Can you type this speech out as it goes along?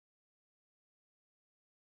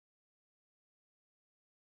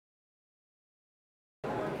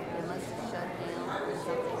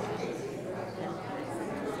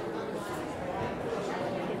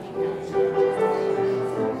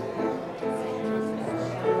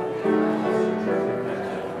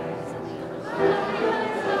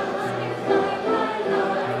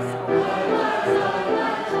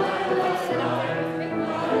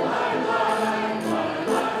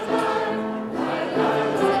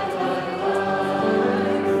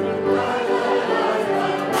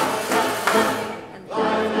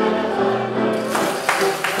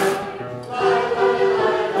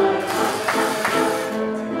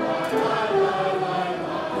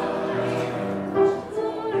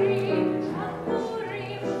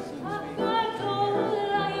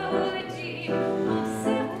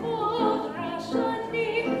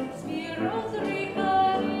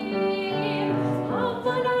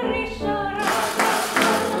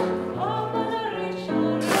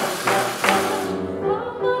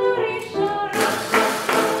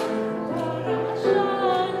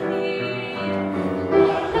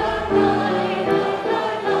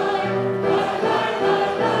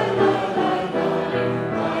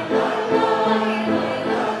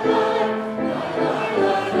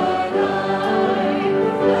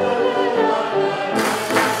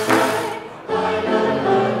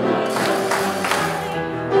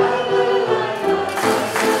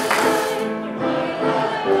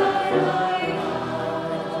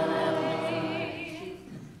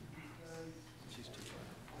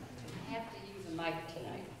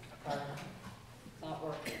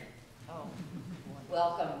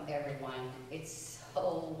It's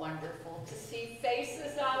so wonderful to see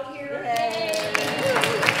faces out here again.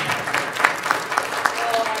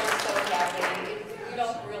 Oh, I'm so happy. You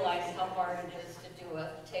don't realize how hard it is to do a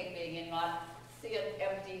taping and not see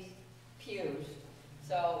empty pews.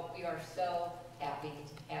 So we are so happy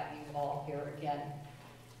to have you all here again.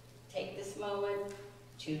 Take this moment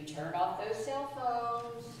to turn off those cell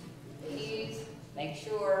phones. Please make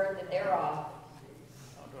sure that they're off.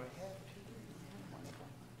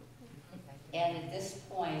 And at this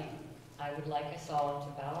point, I would like us all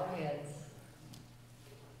to bow our heads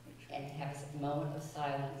and have a moment of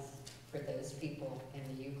silence for those people in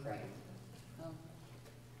the Ukraine.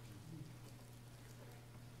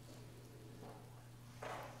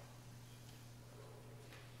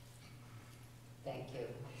 Thank you.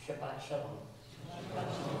 Shabbat Shalom.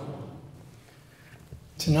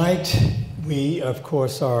 Tonight, we, of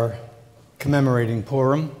course, are commemorating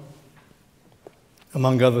Purim,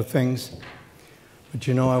 among other things. But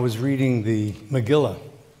you know, I was reading the Megillah,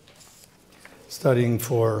 studying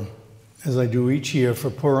for, as I do each year for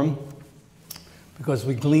Purim, because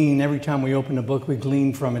we glean, every time we open a book, we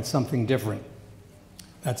glean from it something different.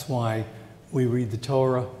 That's why we read the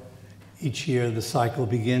Torah. Each year the cycle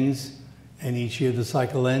begins, and each year the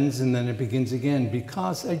cycle ends, and then it begins again,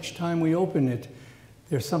 because each time we open it,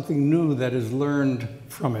 there's something new that is learned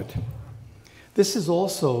from it. This is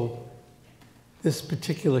also, this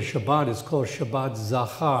particular Shabbat is called Shabbat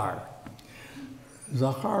Zachar.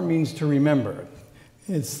 Zachar means to remember.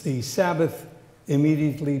 It's the Sabbath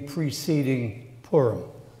immediately preceding Purim.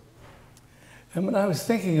 And when I was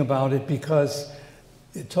thinking about it, because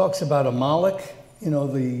it talks about Amalek, you know,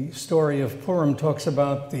 the story of Purim talks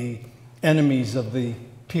about the enemies of the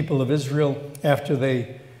people of Israel after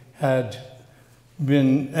they had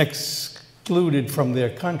been excluded from their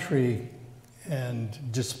country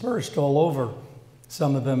and dispersed all over.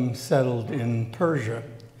 Some of them settled in Persia,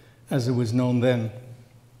 as it was known then.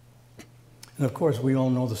 And of course, we all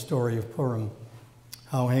know the story of Purim,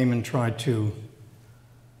 how Haman tried to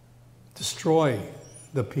destroy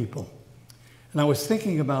the people. And I was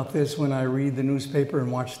thinking about this when I read the newspaper and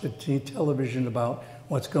watch the television about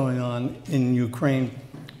what's going on in Ukraine,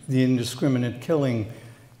 the indiscriminate killing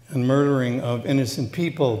and murdering of innocent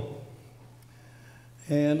people.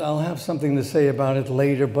 And I'll have something to say about it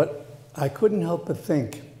later, but I couldn't help but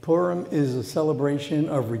think Purim is a celebration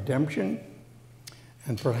of redemption,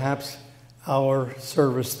 and perhaps our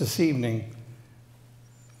service this evening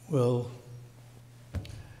will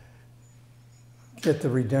get the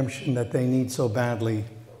redemption that they need so badly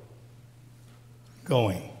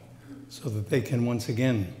going, so that they can once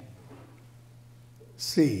again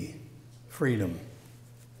see freedom,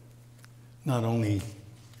 not only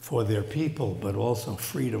for their people, but also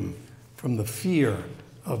freedom from the fear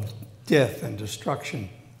of death and destruction,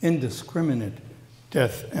 indiscriminate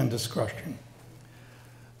death and destruction.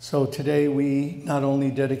 So today we not only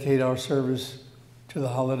dedicate our service to the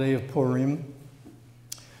holiday of Purim.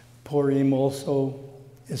 Purim also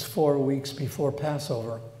is 4 weeks before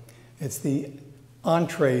Passover. It's the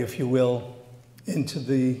entree, if you will, into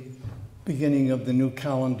the beginning of the new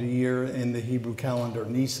calendar year in the Hebrew calendar.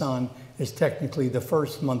 Nisan is technically the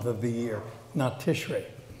first month of the year, not Tishrei.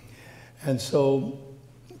 And so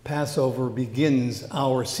Passover begins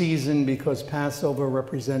our season because Passover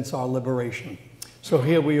represents our liberation. So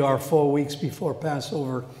here we are 4 weeks before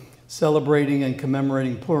Passover, celebrating and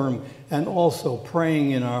commemorating Purim, and also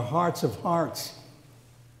praying in our hearts of hearts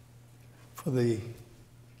for the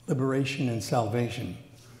liberation and salvation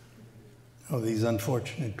of these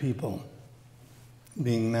unfortunate people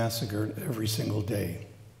being massacred every single day.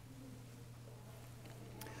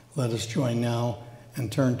 Let us join now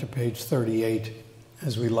and turn to page 38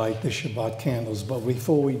 as we light the Shabbat candles. But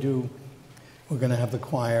before we do, we're going to have the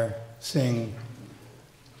choir sing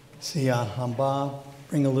Siyah Hamba,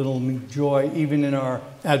 bring a little joy. Even in our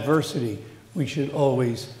adversity, we should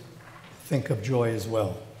always think of joy as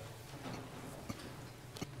well.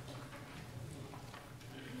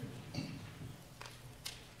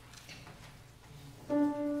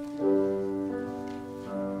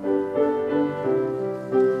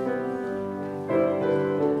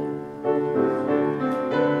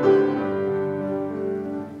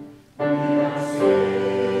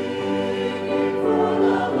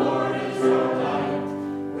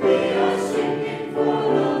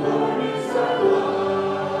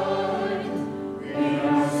 We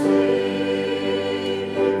are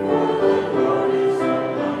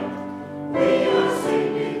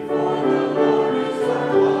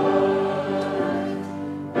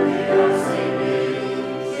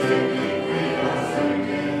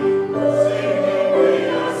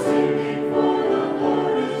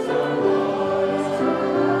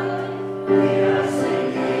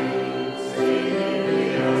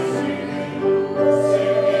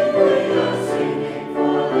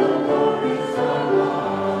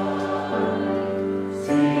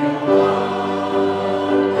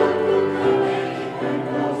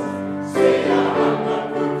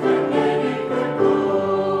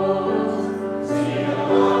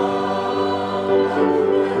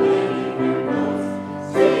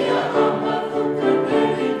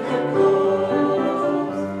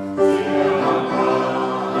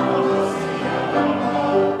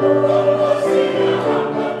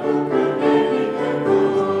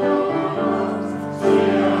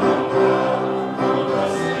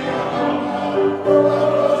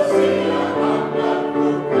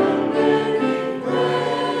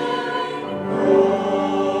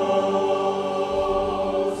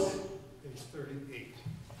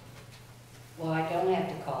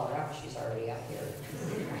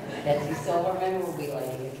Silverman will be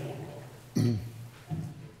lighting a candle.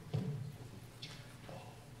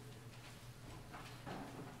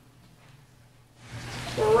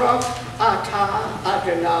 Baruch atah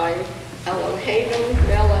Adonai Eloheinu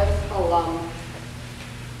melech haolam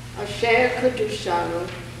asher kedushanu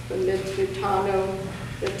v'mitzvotanu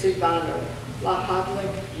v'tzivanu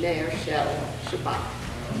lahadlik ner shel Shabbat.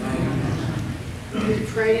 We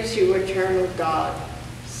praise you, eternal God,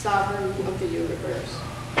 sovereign of the universe,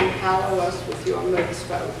 who hallow us with your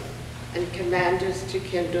mitzvot and command us to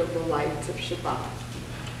kindle the lights of Shabbat.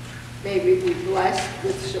 May we be blessed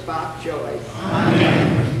with Shabbat joy.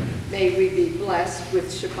 Amen. May we be blessed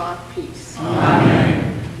with Shabbat peace.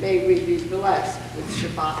 Amen. May we be blessed with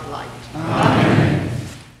Shabbat light. Amen.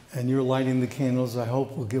 And your lighting the candles, I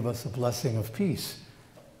hope, will give us a blessing of peace.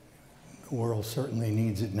 The world certainly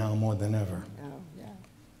needs it now more than ever. Oh, yeah.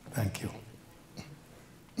 Thank you.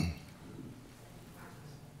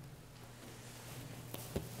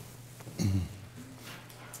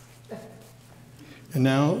 And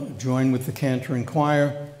now, join with the Cantor and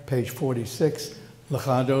Choir, page 46,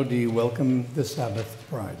 Lechado di Welcome the Sabbath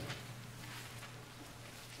Bride.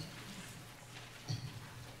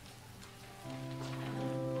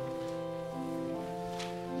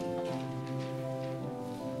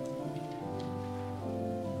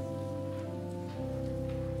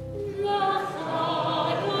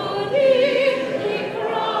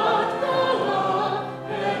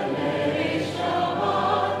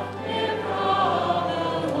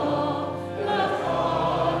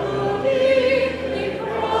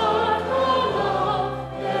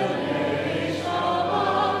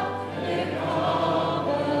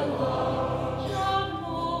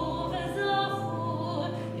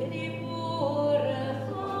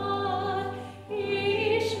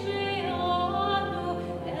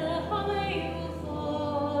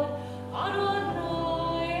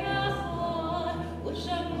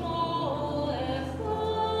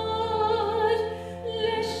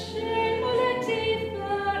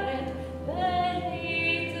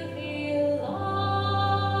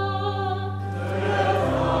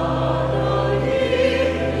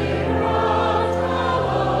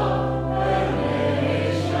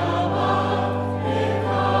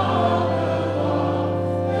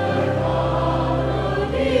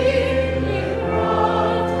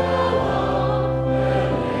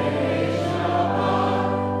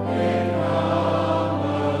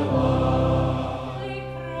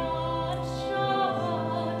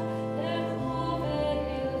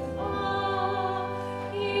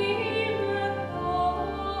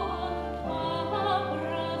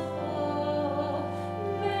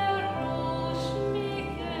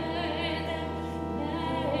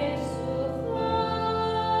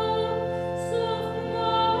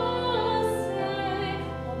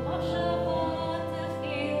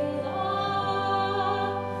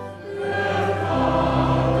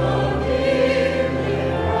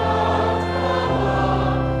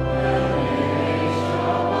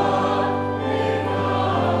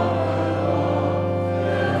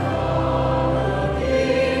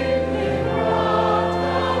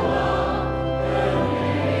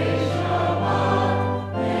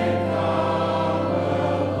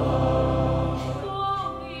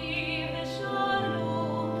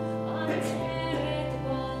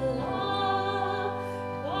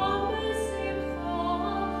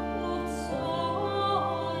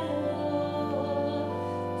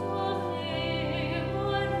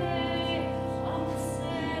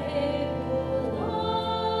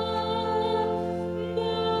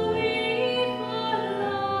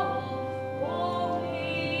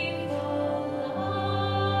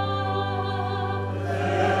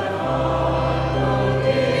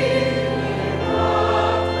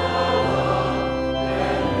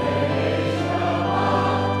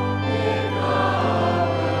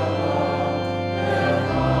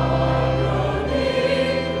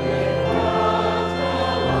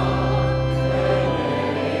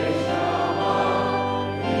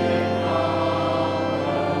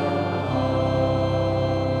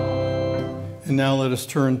 And now let us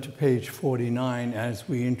turn to page 49 as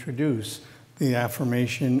we introduce the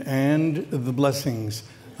affirmation and the blessings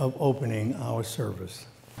of opening our service.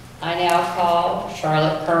 I now call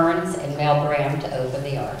Charlotte Kearns and Mel Graham to open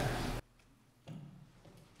the ark.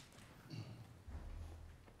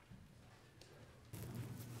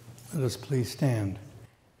 Let us please stand.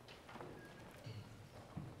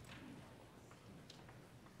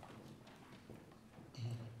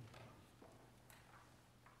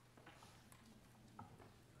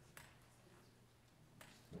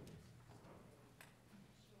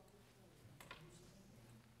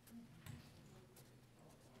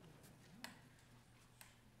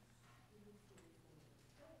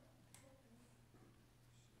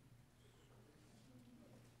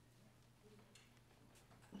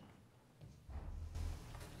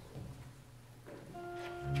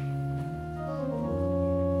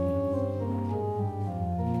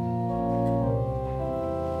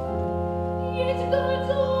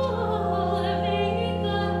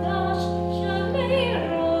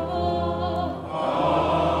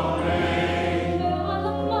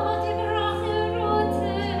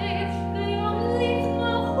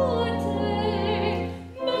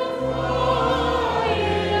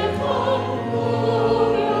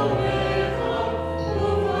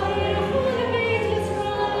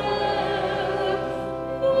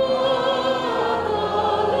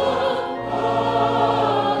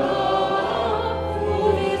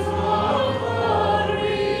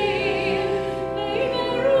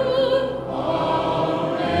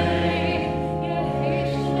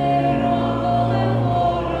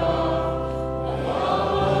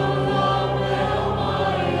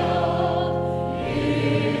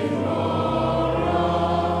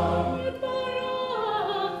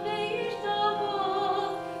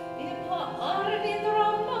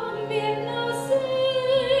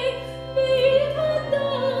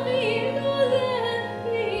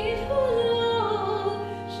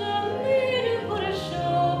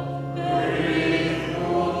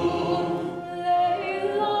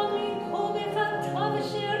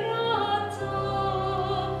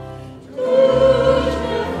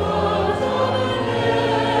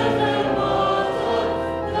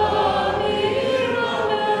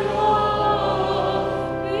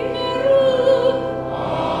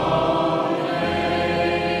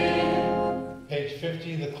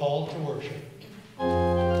 50, the call to worship.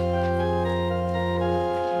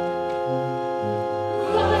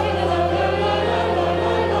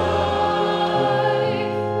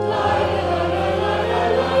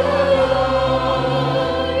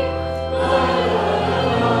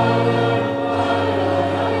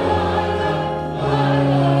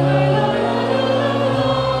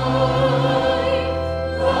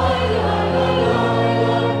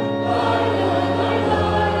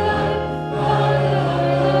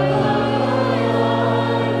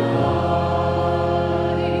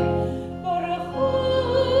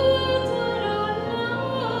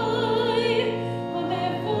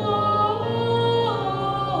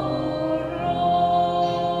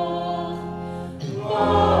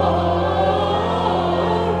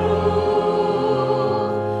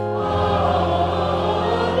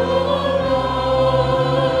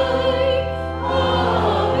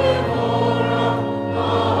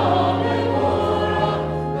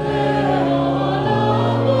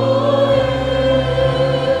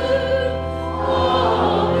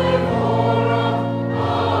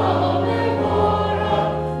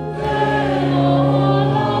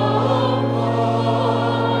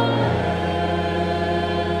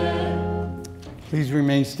 Please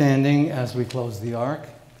remain standing as we close the ark.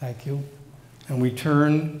 Thank you. And we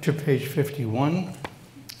turn to page 51,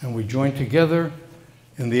 and we join together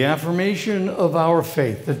in the affirmation of our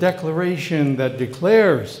faith, the declaration that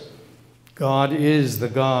declares God is the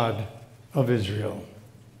God of Israel.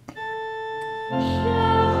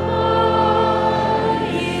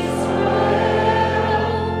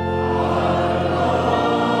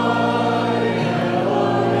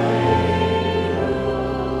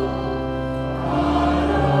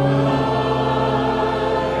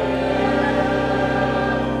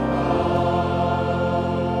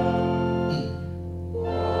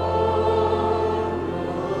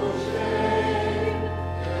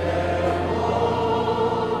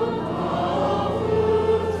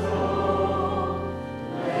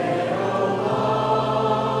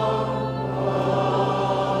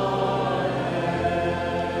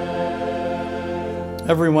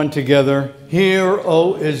 Everyone together, hear,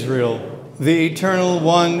 O Israel, the Eternal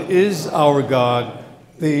One is our God,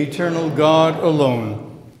 the eternal God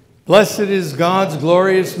alone. Blessed is God's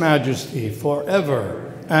glorious majesty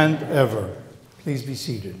forever and ever. Please be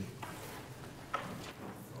seated.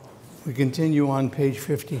 We continue on page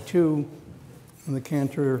 52, and the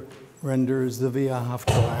Cantor renders the Via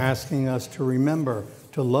Haftarah, asking us to remember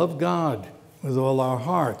to love God with all our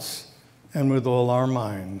hearts and with all our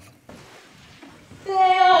mind.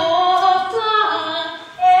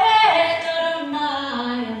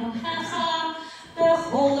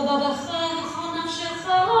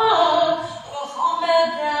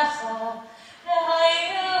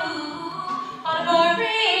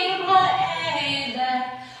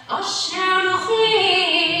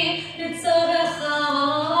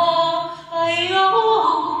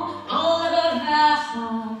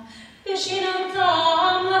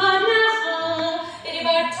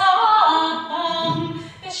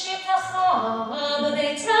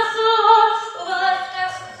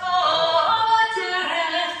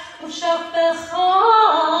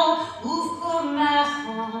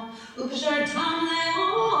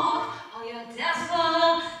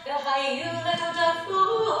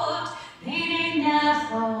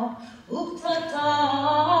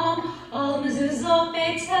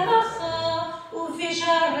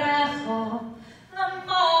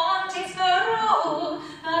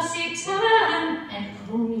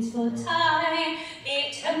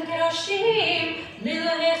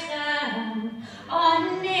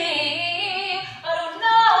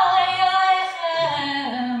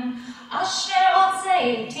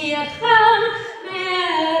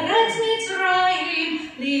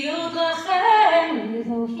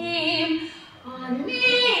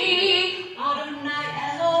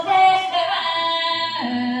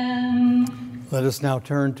 Let us now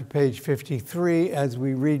turn to page 53 as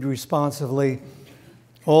we read responsively.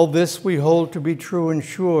 All this we hold to be true and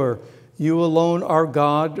sure. You alone are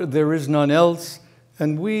God, there is none else,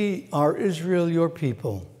 and we are Israel, your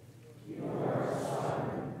people. You are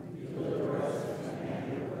sovereign. You deliver us from the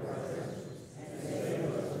hand of oppressors and save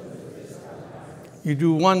us from the fist of tyrants. You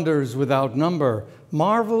do wonders without number,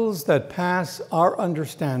 marvels that pass our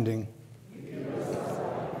understanding.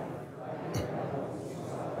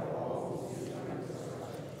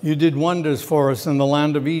 You did wonders for us in the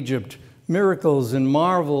land of Egypt, miracles and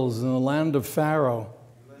marvels in the land of Pharaoh.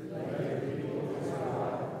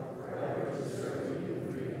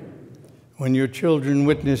 When your children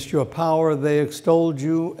witnessed your power, they extolled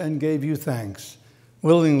you and gave you thanks.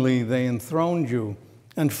 Willingly they enthroned you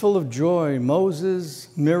and full of joy, Moses,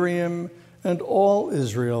 Miriam, and all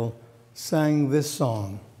Israel sang this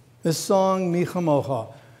song, Mi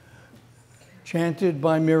Chamocha, chanted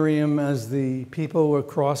by Miriam as the people were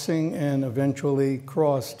crossing and eventually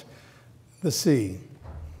crossed the sea.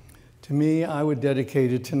 To me, I would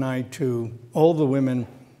dedicate it tonight to all the women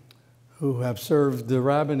who have served the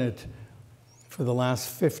rabbinate for the last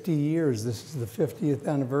 50 years. This is the 50th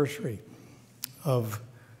anniversary of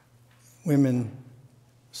women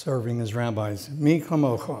serving as rabbis. Mi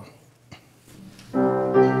Chamocha.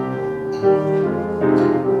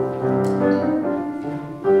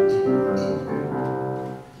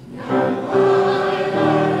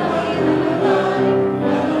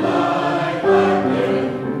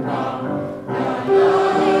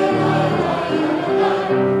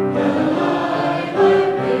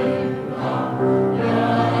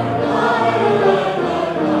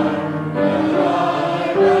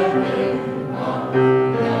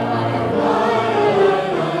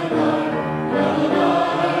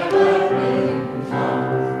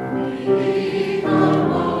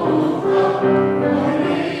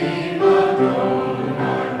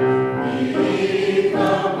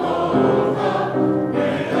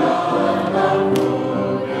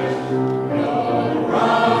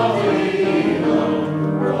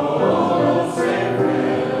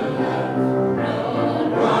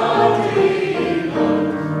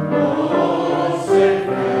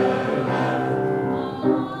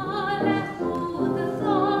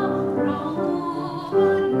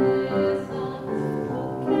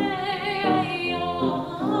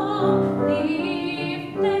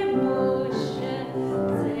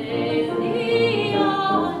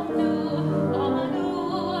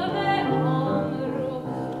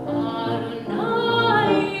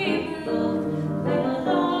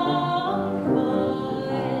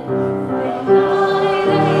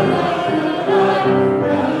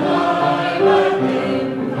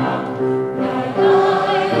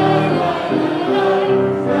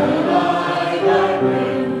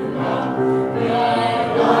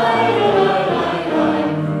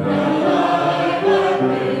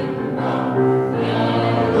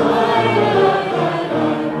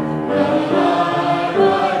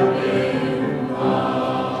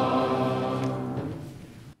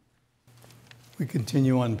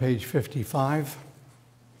 Continue on page 55.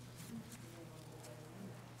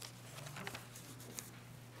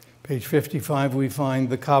 Page 55, we find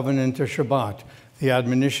the covenant of Shabbat, the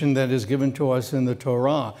admonition that is given to us in the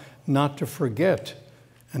Torah, not to forget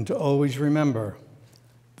and to always remember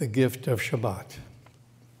the gift of Shabbat.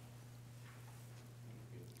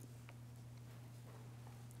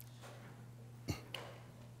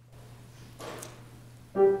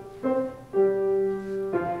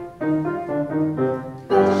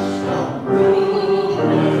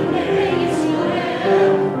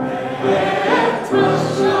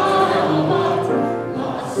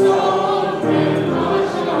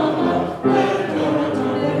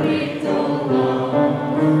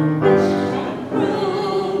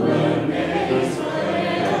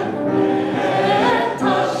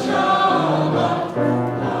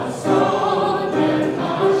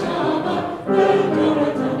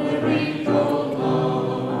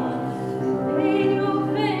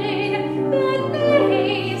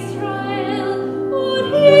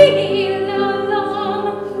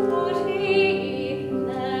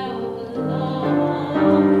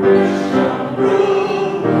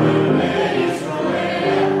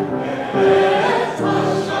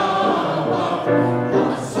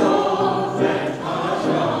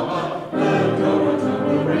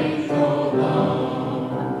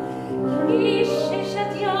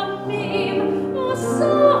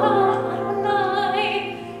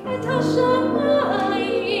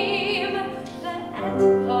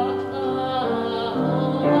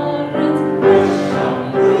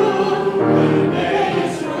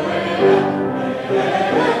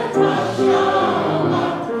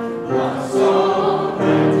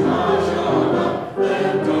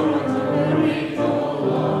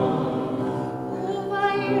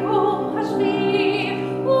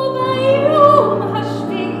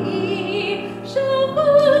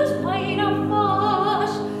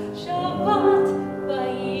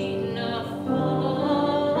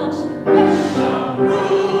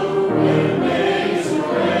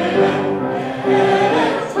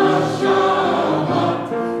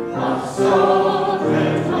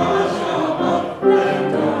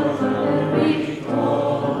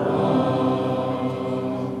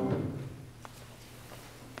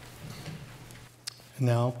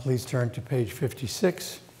 Now, please turn to page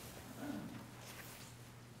 56.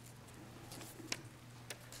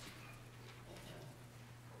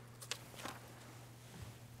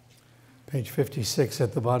 Page 56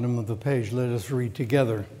 at the bottom of the page. Let us read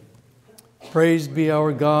together. Praised be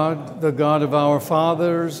our God, the God of our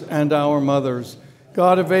fathers and our mothers,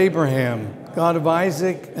 God of Abraham, God of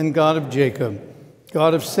Isaac, and God of Jacob,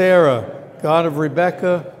 God of Sarah, God of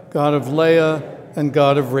Rebekah, God of Leah, and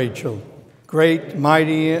God of Rachel. Great,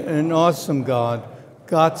 mighty, and awesome God,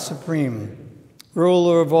 God supreme,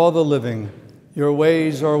 ruler of all the living. Your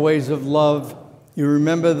ways are ways of love. You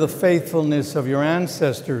remember the faithfulness of your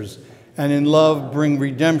ancestors, and in love bring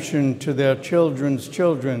redemption to their children's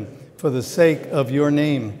children for the sake of your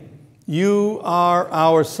name. You are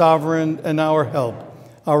our sovereign and our help,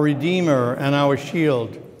 our Redeemer and our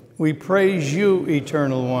shield. We praise you,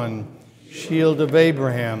 Eternal One, shield of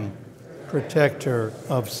Abraham, protector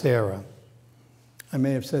of Sarah. I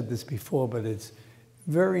may have said this before, but it's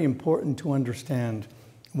very important to understand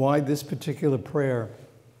why this particular prayer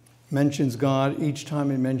mentions God each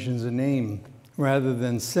time it mentions a name, rather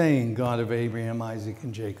than saying God of Abraham, Isaac,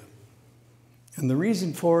 and Jacob. And the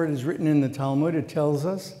reason for it is written in the Talmud. It tells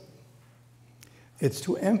us it's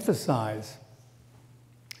to emphasize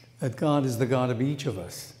that God is the God of each of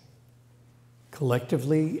us,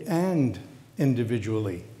 collectively and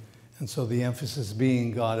individually. And so the emphasis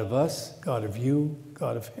being God of us, God of you,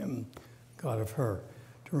 God of him, God of her.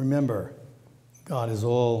 To remember, God is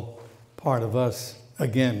all part of us,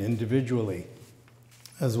 again, individually,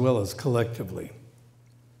 as well as collectively.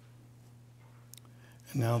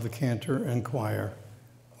 And now the cantor and choir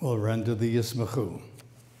will render the Yismachu.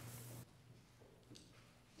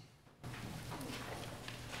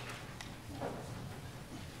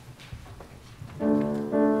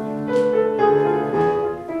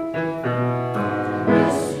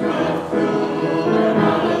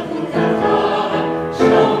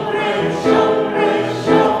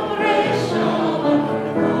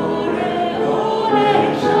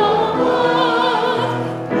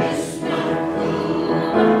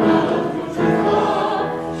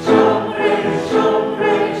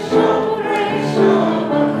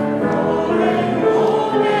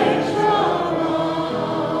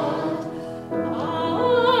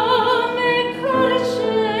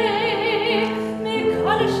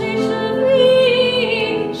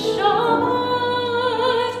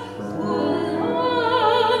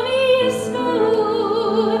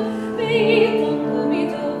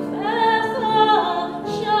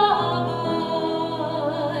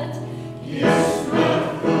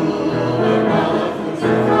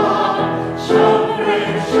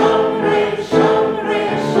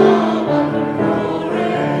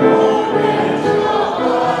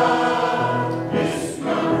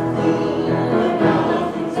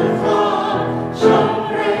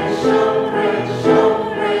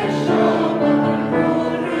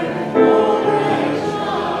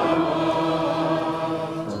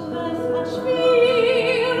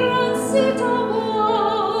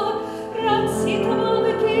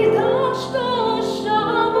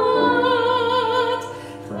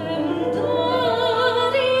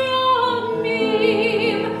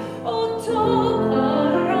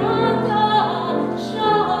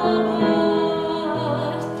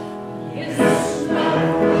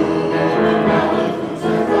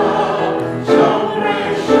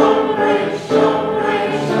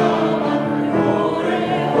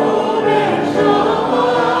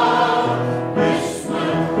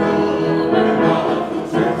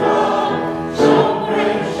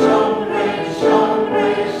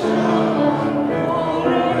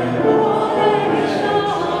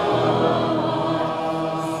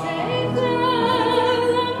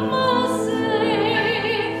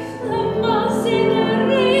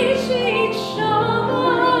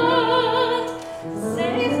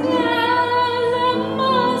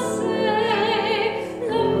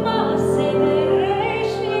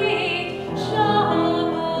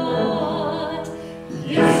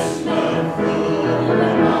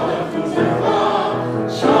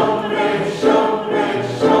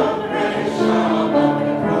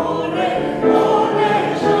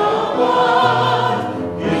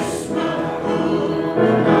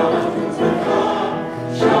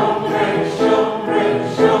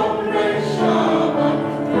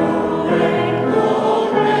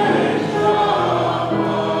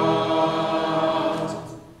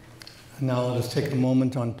 Take a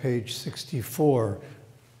moment on page 64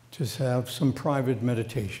 to have some private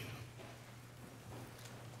meditation.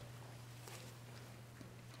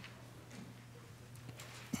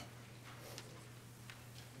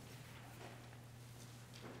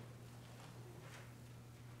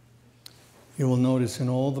 You will notice in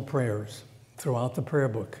all the prayers, throughout the prayer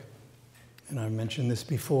book, and I've mentioned this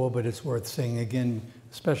before, but it's worth saying again,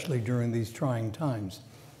 especially during these trying times,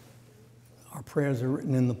 our Our prayers are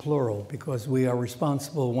written in the plural because we are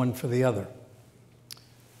responsible one for the other.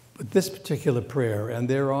 But this particular prayer, and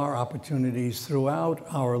there are opportunities throughout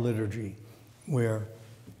our liturgy where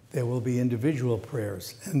there will be individual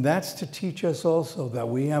prayers. And that's to teach us also that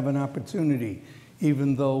we have an opportunity,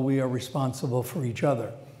 even though we are responsible for each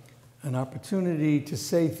other, an opportunity to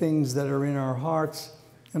say things that are in our hearts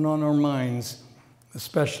and on our minds,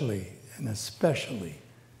 especially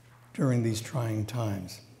during these trying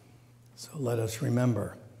times. So let us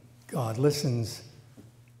remember, God listens.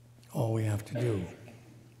 All we have to do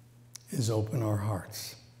is open our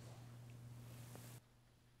hearts.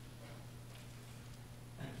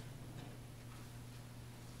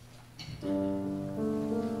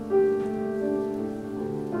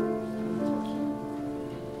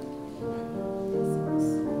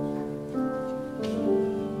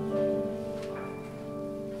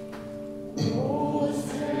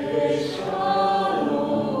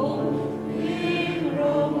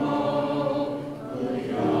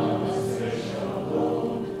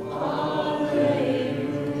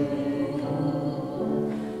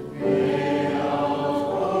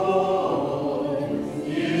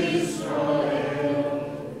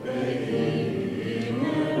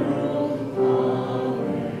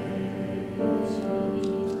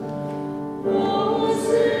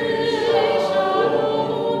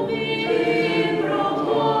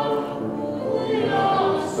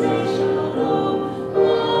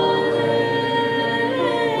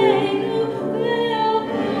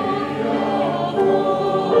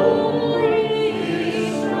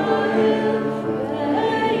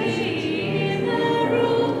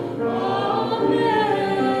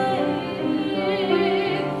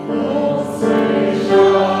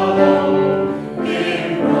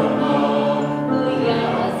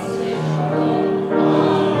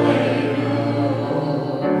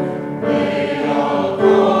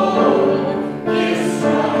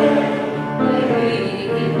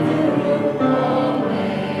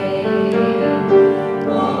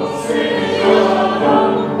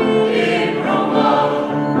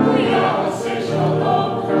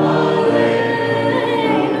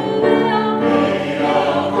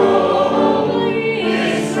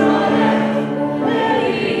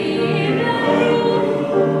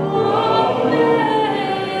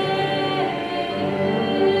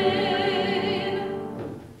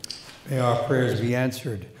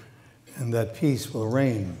 Answered, and that peace will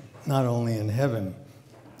reign not only in heaven,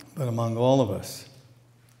 but among all of us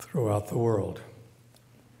throughout the world.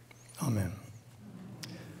 Amen.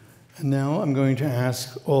 And now I'm going to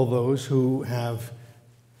ask all those who have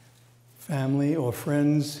family or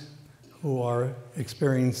friends who are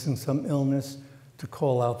experiencing some illness to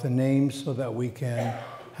call out the names so that we can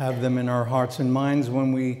have them in our hearts and minds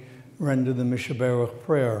when we render the Mishaberach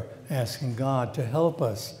prayer, asking God to help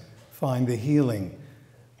us find the healing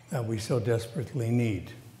that we so desperately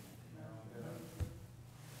need.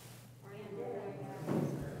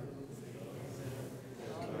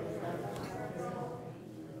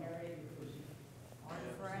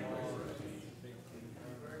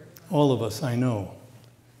 All of us, I know,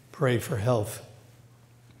 pray for health.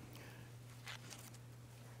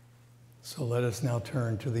 So let us now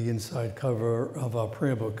turn to the inside cover of our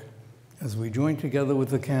prayer book as we join together with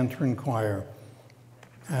the Cantor and choir,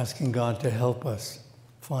 asking God to help us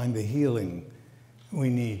find the healing we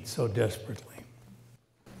need so desperately.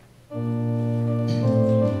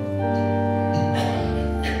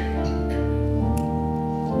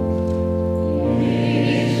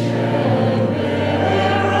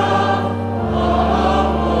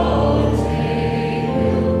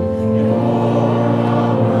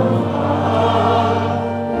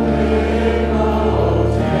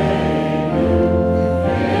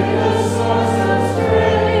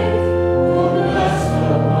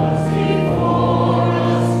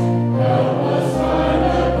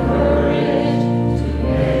 Courage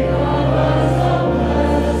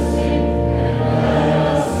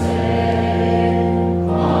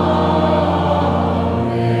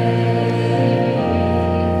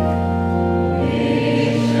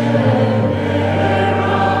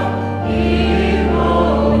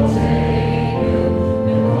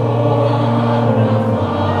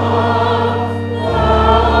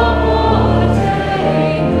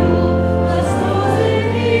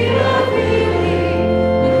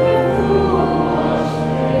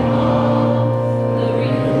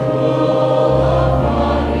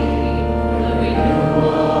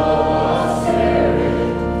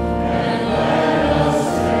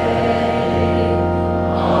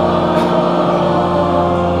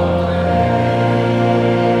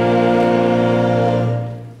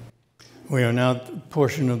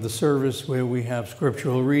portion of the service where we have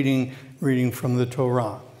scriptural reading from the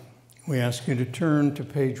Torah. We ask you to turn to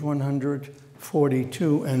page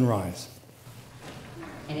 142 and rise.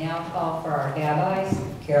 And now call for our rabbis,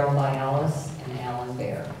 Carol Bialis and Alan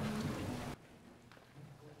Bear.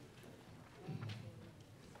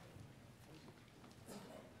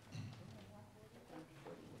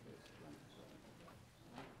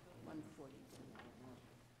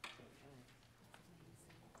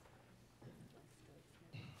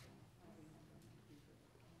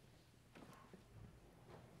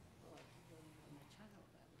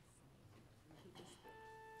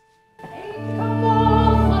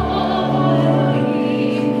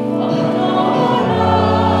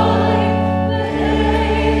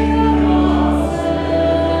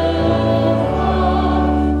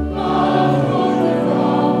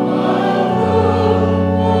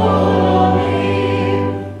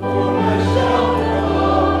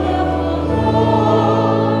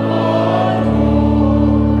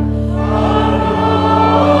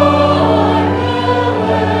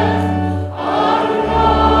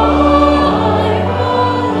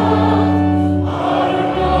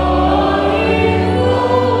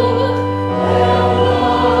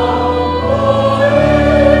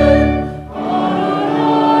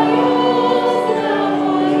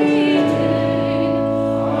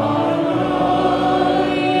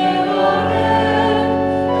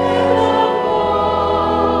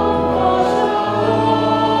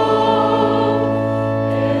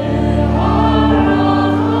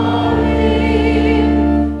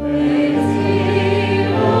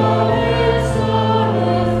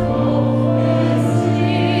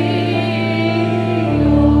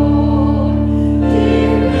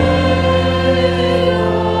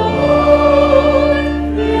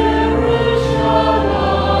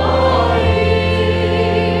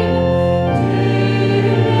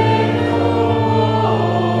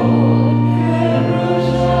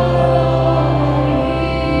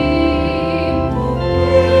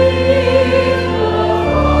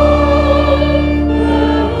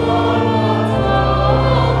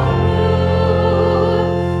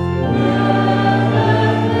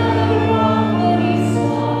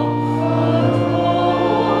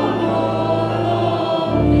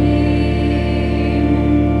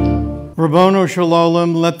 Rabbono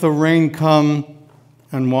Shalom, let the rain come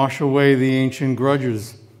and wash away the ancient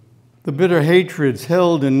grudges, the bitter hatreds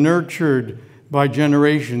held and nurtured by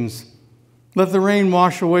generations. Let the rain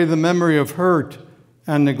wash away the memory of hurt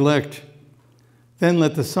and neglect. Then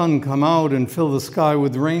let the sun come out and fill the sky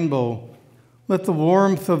with rainbow. Let the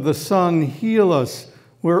warmth of the sun heal us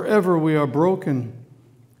wherever we are broken.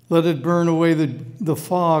 Let it burn away the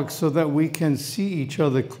fog so that we can see each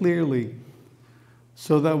other clearly,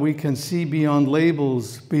 so that we can see beyond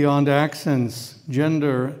labels, beyond accents,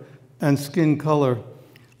 gender, and skin color.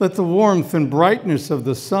 Let the warmth and brightness of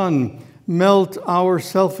the sun melt our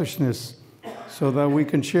selfishness so that we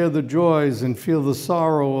can share the joys and feel the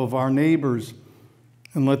sorrow of our neighbors.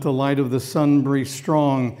 And let the light of the sun be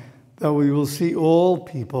strong, that we will see all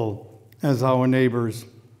people as our neighbors.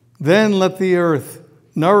 Then let the earth,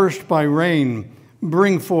 nourished by rain,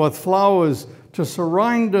 bring forth flowers to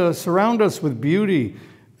surround us with beauty,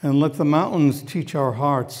 and let the mountains teach our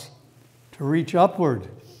hearts to reach upward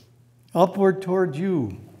toward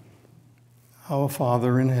you, our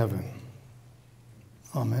Father in heaven.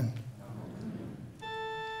 Amen.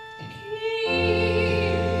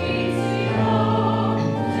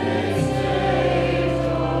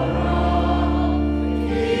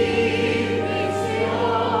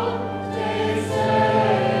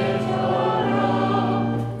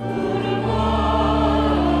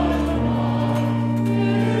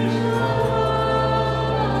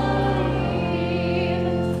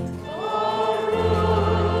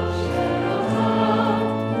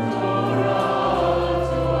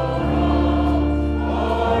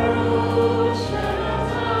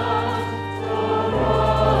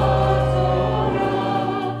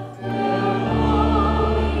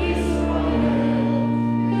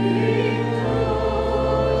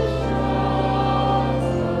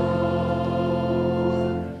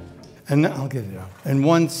 And I'll get it out. And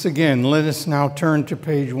once again, let us now turn to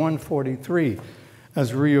page 143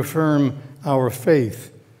 as we reaffirm our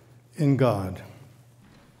faith in God.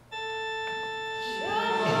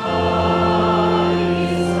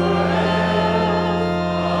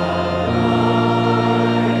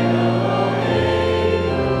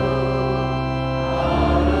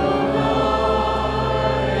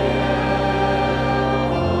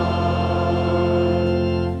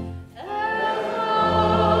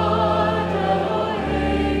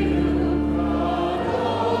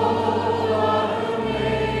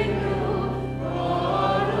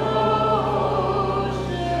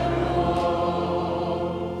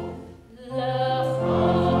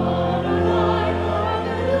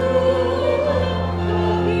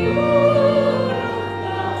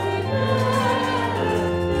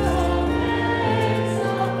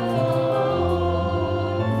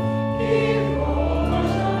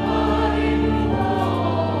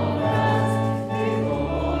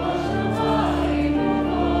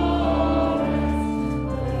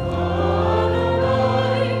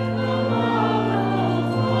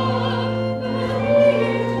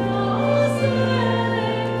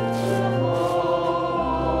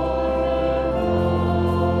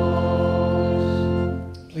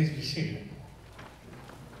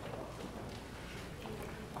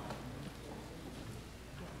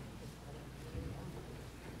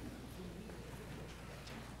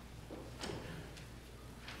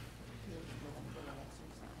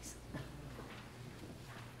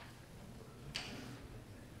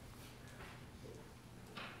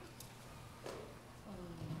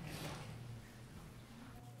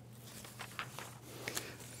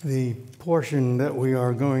 The portion that we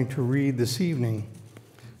are going to read this evening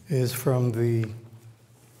is from the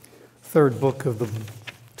third book of the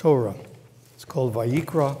Torah. It's called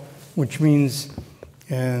Vayikra, which means,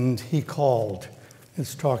 and he called.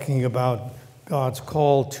 It's talking about God's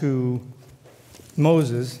call to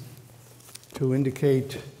Moses to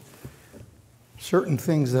indicate certain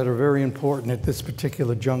things that are very important at this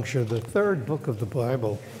particular juncture. The third book of the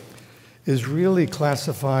Bible is really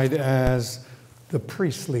classified as the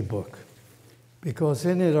priestly book, because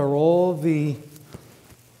in it are all the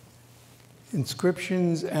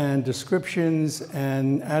inscriptions and descriptions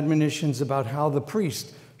and admonitions about how the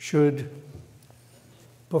priest should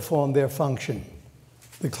perform their function,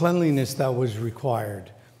 the cleanliness that was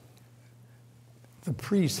required. The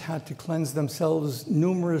priests had to cleanse themselves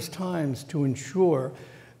numerous times to ensure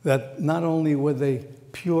that not only were they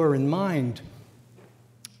pure in mind,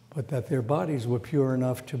 but that their bodies were pure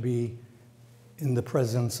enough to be in the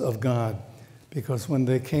presence of God. Because when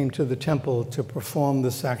they came to the temple to perform the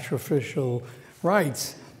sacrificial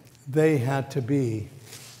rites, they had to be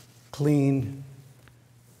clean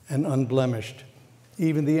and unblemished.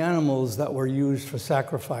 Even the animals that were used for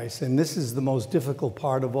sacrifice, and this is the most difficult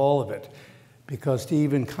part of all of it, because to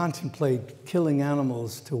even contemplate killing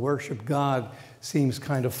animals to worship God seems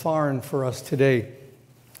kind of foreign for us today.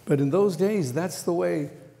 But in those days, that's the way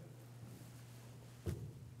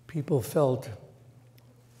people felt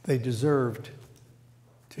they deserved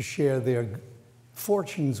to share their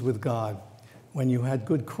fortunes with God. When you had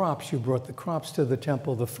good crops, you brought the crops to the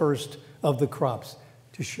temple, the first of the crops,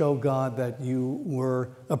 to show God that you were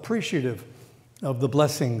appreciative of the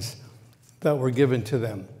blessings that were given to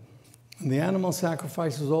them. And the animal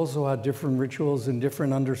sacrifices also had different rituals and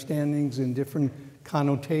different understandings and different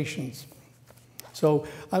connotations. So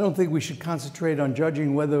I don't think we should concentrate on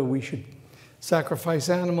judging whether we should sacrifice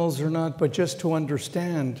animals or not, but just to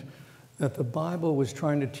understand that the Bible was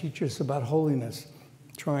trying to teach us about holiness,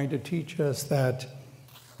 trying to teach us that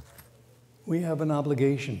we have an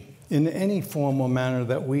obligation in any form or manner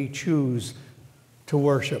that we choose to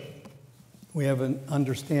worship. We have an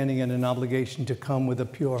understanding and an obligation to come with a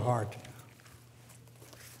pure heart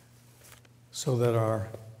so that our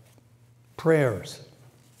prayers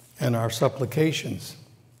and our supplications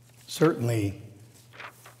certainly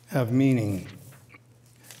have meaning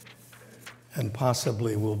and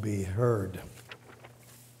possibly will be heard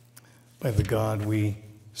by the God we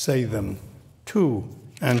say them to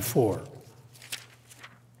and for.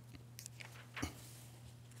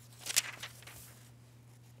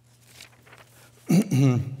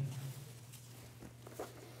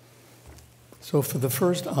 So for the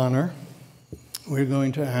first honor, we're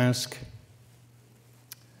going to ask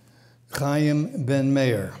Chaim Ben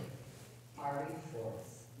Meir.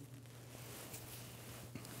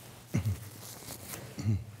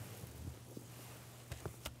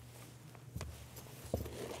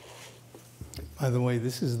 By the way,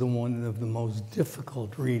 this is one of the most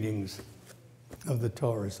difficult readings of the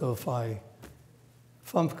Torah. So if I,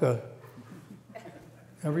 Fumka,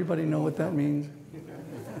 everybody know what that means?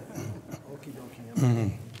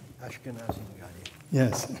 Ashkenazi guy.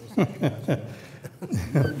 Yes.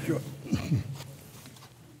 Sure.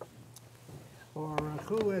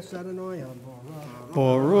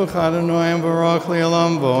 Baruch Adonai Baruch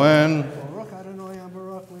Le'olam Bo'en. Baruch Adonai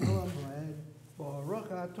Baruch Le'olam Bo'en.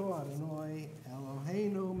 Baruch Ato Adonai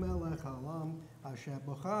Eloheinu Melech Haolam Asher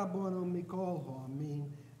Bocha Bonu Mikol Ha'amin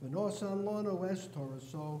V'nosan Lanu Es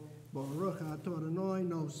Toraso Baruch Ato Adonai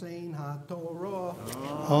Nosein HaTorah.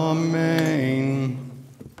 Amen.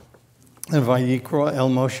 And Vayikra El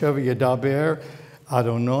Moshe V'Yadaber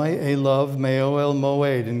Adonai Elav Meo El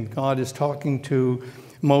Moed. And God is talking to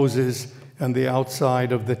Moses on the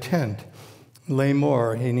outside of the tent.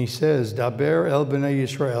 Lamor, and he says, Daber El Bnei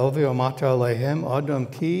Yisrael V'Amata Alehem Adam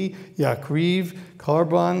Ki Yakriv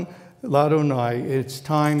Karban Ladonai. It's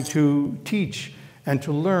time to teach and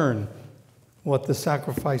to learn what the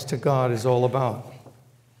sacrifice to God is all about.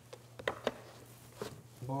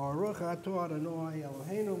 Baruch Ato Adonai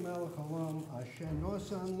Eloheinu Melech Haolam Asher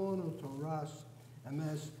Nosan Lanu Toras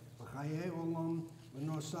Emes V'Chayei Olam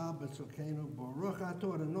V'Nosah B'Tzokenu Baruch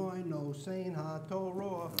Ato Adonai Nosein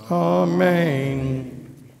HaTorah.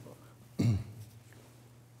 Amen.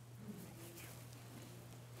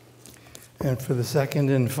 And for the second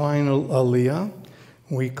and final aliyah,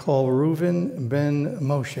 we call Reuven ben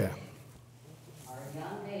Moshe. Our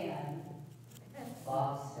young man,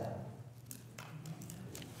 Boston.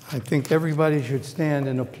 I think everybody should stand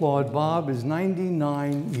and applaud. Bob is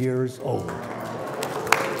 99 years old.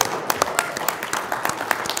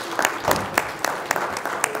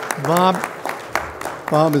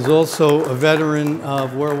 Bob is also a veteran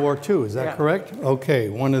of World War II, is that Yeah. correct? Okay,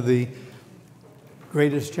 one of the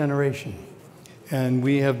greatest generation. And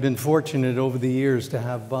we have been fortunate over the years to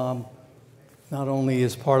have Bob not only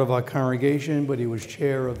as part of our congregation, but he was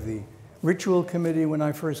chair of the ritual committee when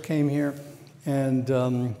I first came here. And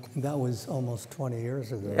that was almost 20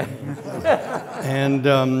 years ago.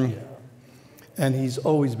 And he's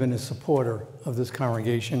always been a supporter of this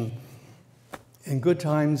congregation in good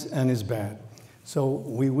times and as bad. So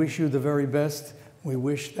we wish you the very best. We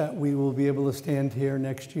wish that we will be able to stand here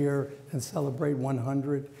next year and celebrate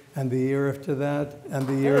 100, and the year after that, and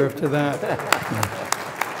the year after that.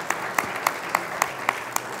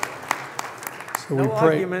 So No we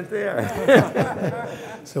pray, argument there.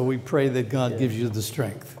 so we pray that God gives you the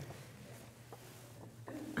strength.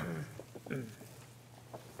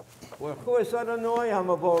 Baruch Adonai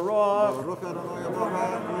HaMavorach. Baruch Adonai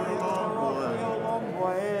Olam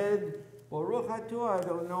Moed. Baruch atah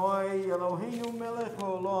Adonai Eloheinu melech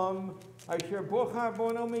haolam, asher bocha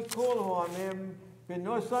bono mikol ha'amim,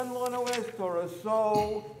 v'nosan lanu es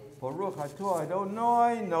toraso. Baruch atah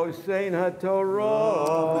Adonai nosein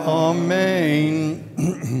haTorah. Amen.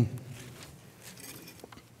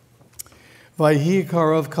 Vayhi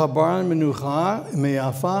karav kabar menucha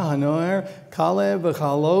me'afa hanoer kale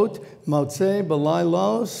v'chalot motzei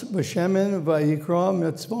b'laylos b'shemen vayikra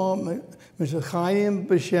mitzvah Meshachayim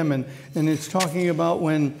b'shemen. And it's talking about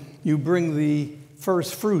when you bring the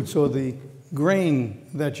first fruits or the grain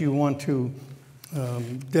that you want to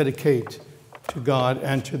dedicate to God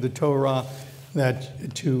and to the Torah, that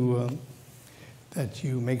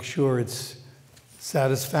you make sure it's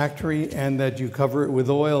satisfactory and that you cover it with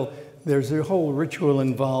oil. There's a whole ritual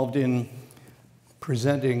involved in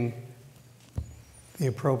presenting the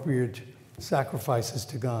appropriate sacrifices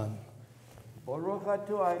to God. Baruch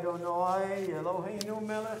atah Adonai Eloheinu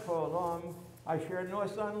melech haolam, asher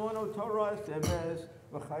nosan lanu Torah emes,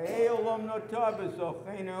 v'chayei olam notah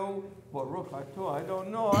b'zochenu. Baruch atah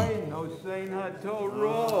Adonai nosein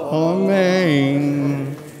haTorah.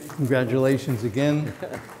 Amen. Congratulations again.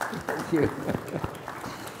 Thank you.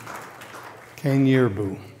 Ken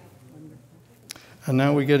Yerbu. And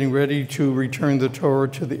now we're getting ready to return the Torah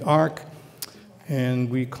to the Ark, and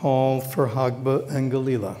we call for Hagba and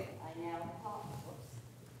Galila.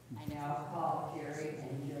 I now call Jerry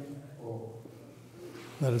and Jim Bull.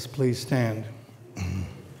 Let us please stand.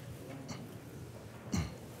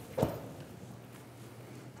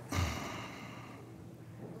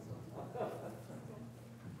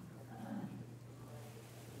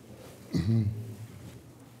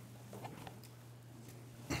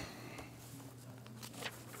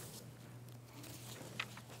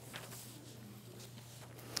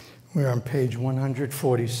 We're on page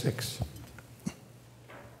 146.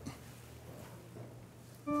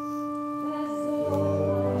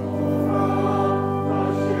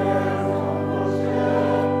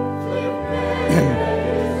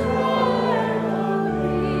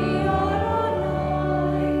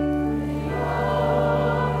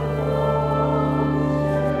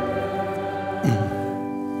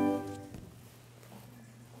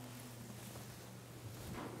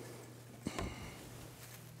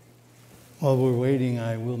 While we're waiting,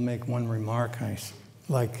 I will make one remark.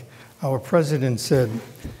 Like our president said,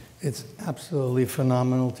 it's absolutely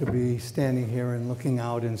phenomenal to be standing here and looking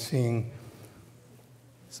out and seeing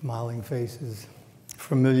smiling faces,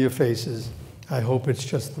 familiar faces. I hope it's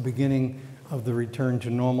just the beginning of the return to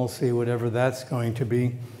normalcy, whatever that's going to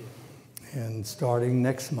be. And starting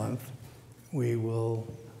next month, we will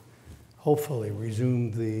hopefully resume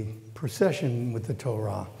the procession with the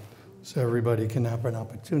Torah, so everybody can have an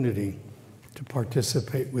opportunity to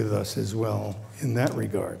participate with us as well in that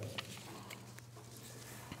regard.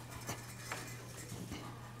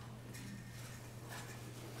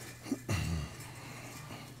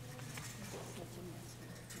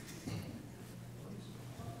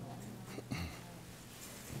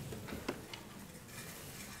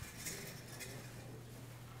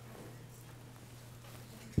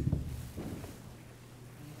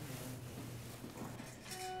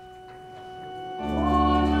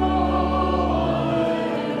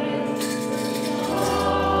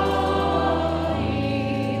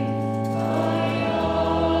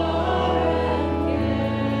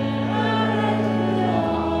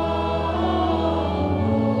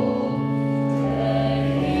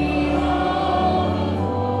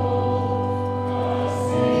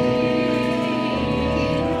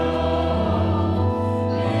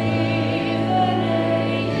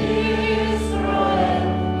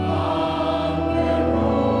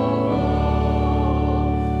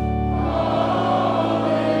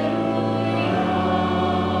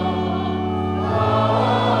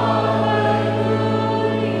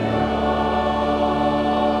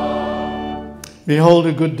 Behold,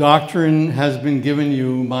 a good doctrine has been given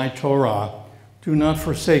you, my Torah. Do not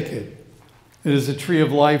forsake it. It is a tree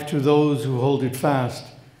of life to those who hold it fast,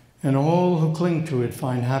 and all who cling to it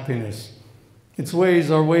find happiness. Its ways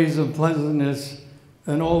are ways of pleasantness,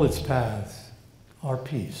 and all its paths are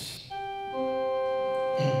peace.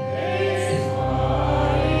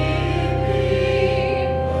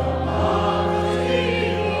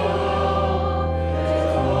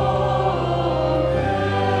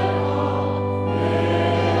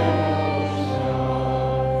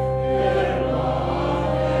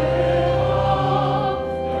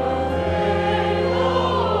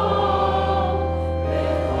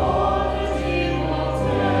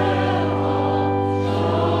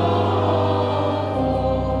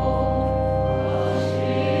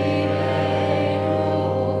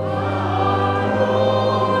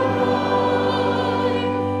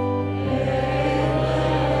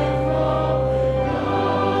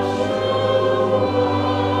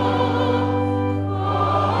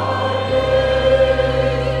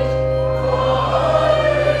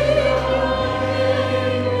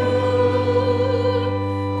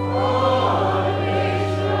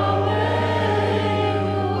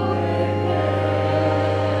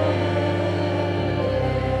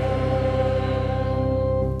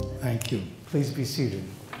 Thank you. Please be seated.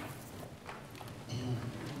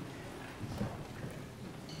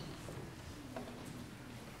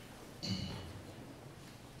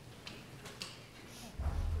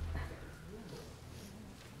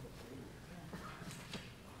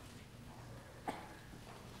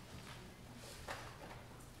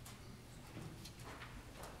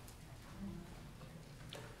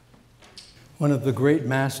 One of the great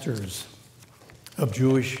masters of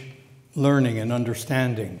Jewish learning and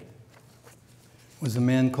understanding was a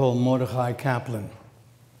man called Mordechai Kaplan.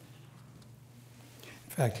 In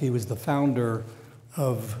fact, he was the founder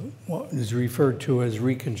of what is referred to as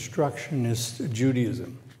Reconstructionist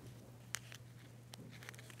Judaism.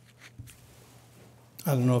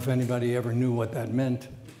 I don't know if anybody ever knew what that meant,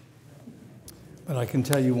 but I can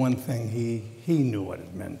tell you one thing, he knew what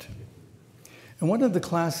it meant. And one of the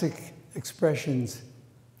classic expressions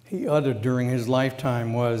he uttered during his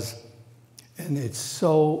lifetime was, and it's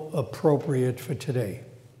so appropriate for today,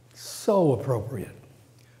 so appropriate.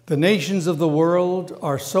 The nations of the world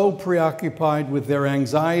are so preoccupied with their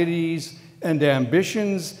anxieties and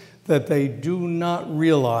ambitions that they do not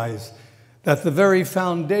realize that the very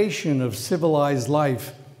foundation of civilized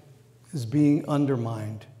life is being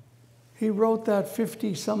undermined. He wrote that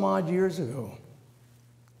 50 some odd years ago,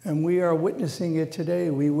 and we are witnessing it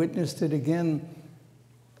today. We witnessed it again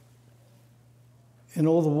in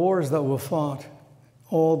all the wars that were fought,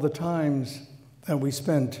 all the times that we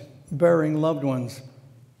spent burying loved ones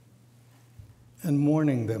and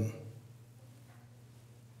mourning them.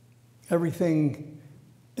 Everything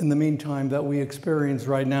in the meantime that we experience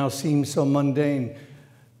right now seems so mundane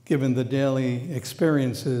given the daily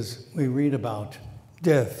experiences we read about.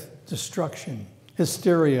 Death, destruction,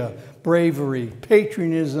 hysteria, bravery,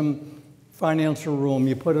 patriotism, financial ruin.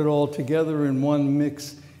 You put it all together in one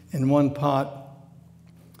mix, in one pot,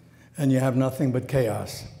 and you have nothing but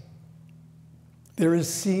chaos. There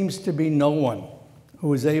seems to be no one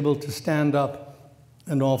who is able to stand up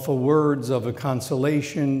and offer words of a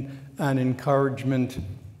consolation and encouragement,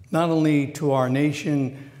 not only to our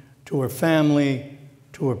nation, to a family,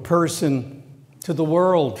 to a person, to the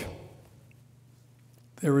world.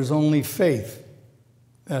 There is only faith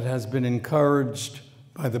that has been encouraged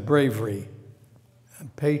by the bravery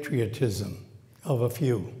and patriotism of a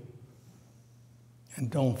few. And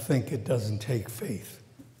don't think it doesn't take faith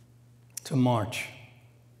to march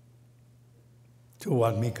to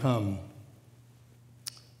what may come,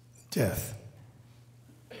 death.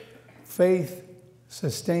 Faith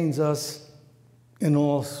sustains us in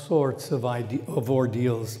all sorts of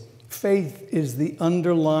ordeals. Faith is the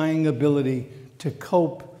underlying ability to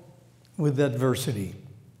cope with adversity.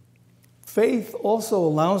 Faith also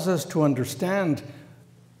allows us to understand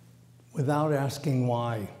without asking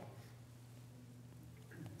why.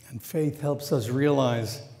 And faith helps us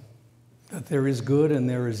realize that there is good and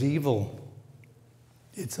there is evil.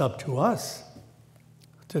 It's up to us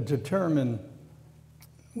to determine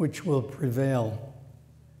which will prevail.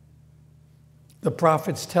 The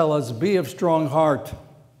prophets tell us, be of strong heart.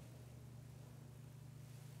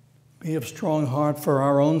 Be of strong heart for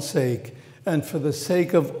our own sake and for the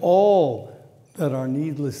sake of all that are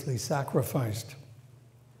needlessly sacrificed.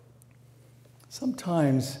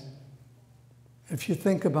 Sometimes, if you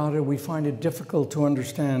think about it, we find it difficult to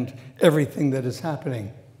understand everything that is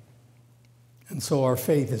happening. And so our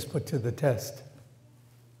faith is put to the test.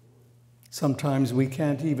 Sometimes we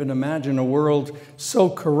can't even imagine a world so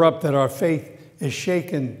corrupt that our faith is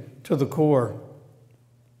shaken to the core.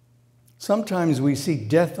 Sometimes we see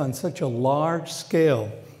death on such a large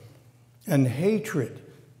scale and hatred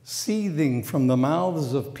seething from the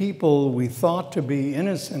mouths of people we thought to be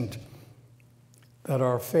innocent that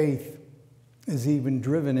our faith is even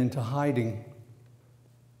driven into hiding.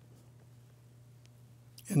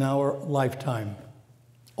 In our lifetime,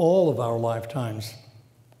 all of our lifetimes,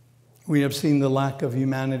 we have seen the lack of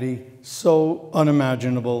humanity so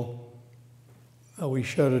unimaginable that we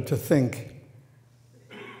shudder to think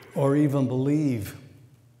or even believe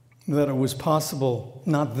that it was possible,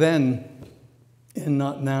 not then and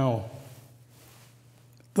not now.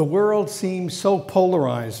 The world seems so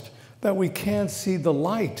polarized that we can't see the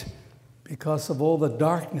light because of all the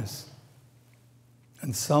darkness.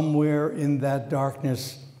 And somewhere in that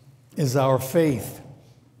darkness is our faith.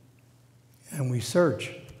 And we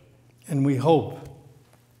search and we hope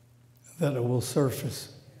that it will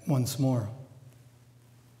surface once more.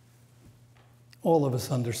 All of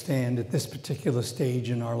us understand at this particular stage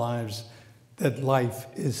in our lives that life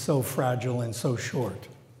is so fragile and so short.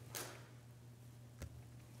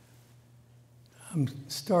 I'm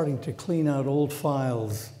starting to clean out old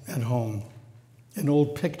files at home and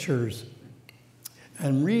old pictures,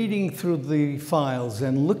 and reading through the files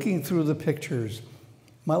and looking through the pictures,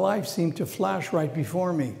 my life seemed to flash right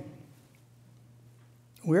before me.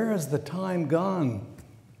 Where has the time gone?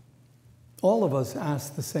 All of us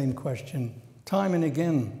ask the same question time and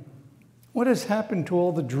again. What has happened to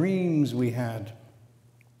all the dreams we had?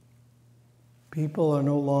 People are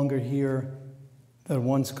no longer here that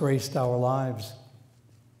once graced our lives.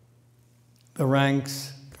 The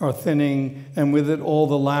ranks are thinning, and with it all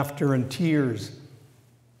the laughter and tears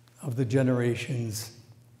of the generations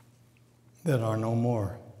that are no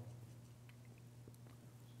more.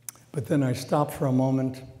 But then I stopped for a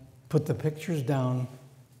moment, put the pictures down,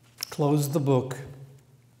 closed the book,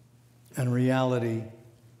 and reality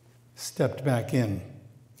stepped back in.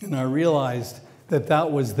 And I realized that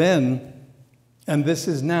that was then, and this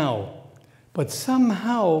is now. But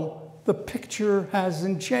somehow the picture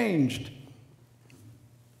hasn't changed.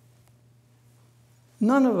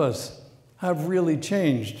 None of us have really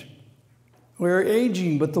changed. We're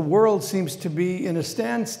aging, but the world seems to be in a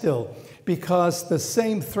standstill because the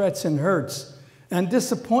same threats and hurts and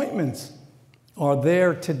disappointments are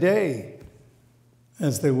there today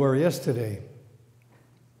as they were yesterday.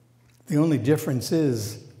 The only difference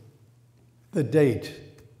is the date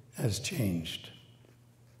has changed.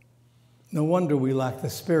 No wonder we lack the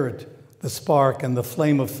spirit, the spark, and the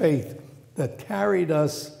flame of faith that carried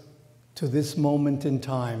us to this moment in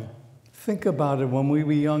time. Think about it. When we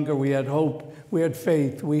were younger, we had hope, we had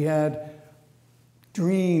faith, we had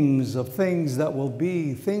dreams of things that will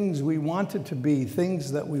be, things we wanted to be,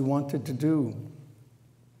 things that we wanted to do.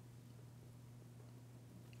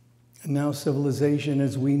 And now civilization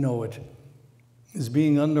as we know it is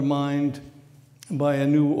being undermined by a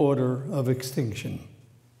new order of extinction.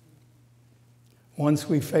 Once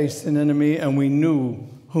we faced an enemy and we knew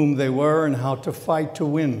whom they were and how to fight to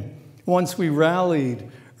win. Once we rallied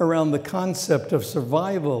around the concept of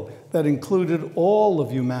survival that included all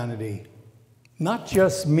of humanity, not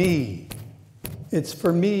just me. It's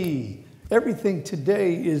for me. Everything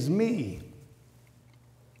today is me.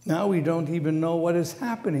 Now we don't even know what is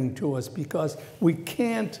happening to us because we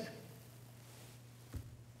can't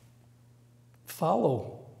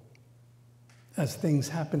follow as things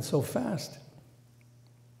happen so fast.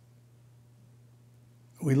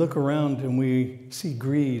 We look around and we see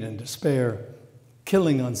greed and despair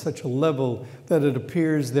killing on such a level that it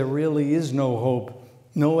appears there really is no hope,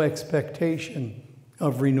 no expectation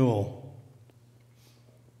of renewal.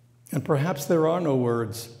 And perhaps there are no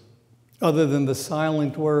words other than the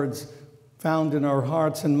silent words found in our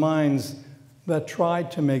hearts and minds that try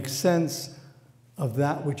to make sense of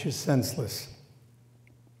that which is senseless.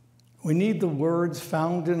 We need the words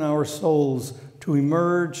found in our souls to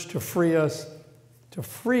emerge, to free us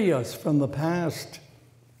from the past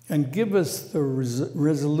and give us the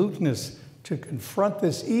resoluteness to confront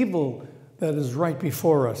this evil that is right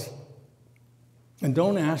before us. And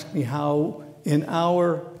don't ask me how in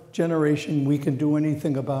our generation we can do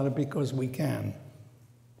anything about it, because we can.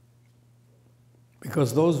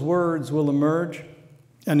 Because those words will emerge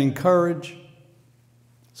and encourage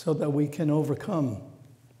so that we can overcome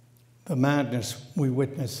the madness we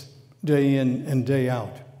witness day in and day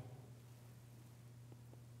out.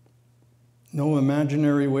 No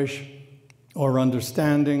imaginary wish or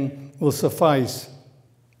understanding will suffice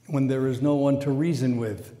when there is no one to reason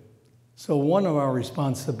with. So one of our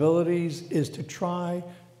responsibilities is to try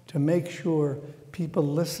to make sure people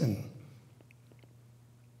listen.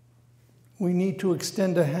 We need to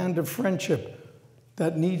extend a hand of friendship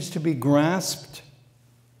that needs to be grasped,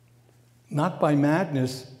 not by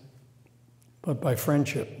madness, but by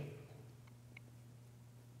friendship.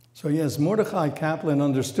 So yes, Mordechai Kaplan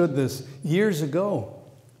understood this years ago,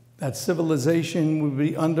 that civilization would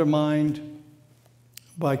be undermined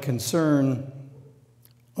by concern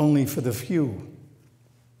only for the few,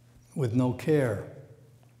 with no care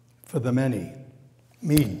for the many.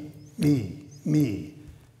 Me, me, me.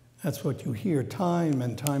 That's what you hear time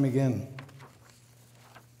and time again.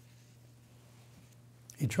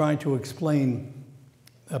 He tried to explain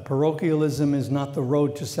that parochialism is not the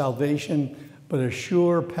road to salvation, but a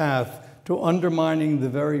sure path to undermining the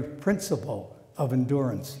very principle of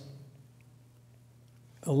endurance.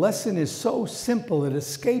 The lesson is so simple it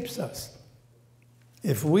escapes us.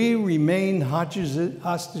 If we remain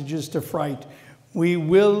hostages to fright, we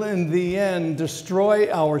will in the end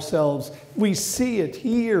destroy ourselves. We see it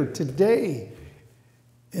here today,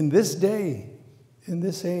 in this day, in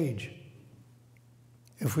this age.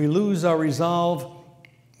 If we lose our resolve,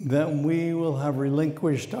 then we will have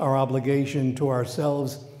relinquished our obligation to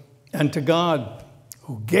ourselves and to God,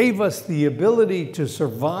 who gave us the ability to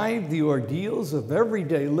survive the ordeals of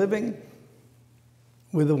everyday living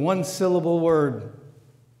with a one-syllable word: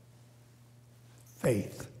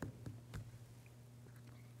 faith.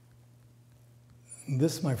 And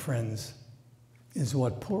this, my friends, is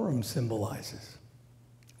what Purim symbolizes,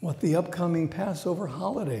 what the upcoming Passover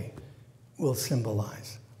holiday will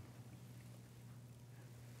symbolize.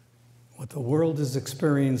 What the world is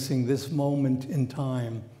experiencing this moment in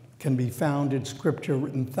time can be found in scripture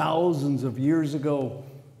written thousands of years ago.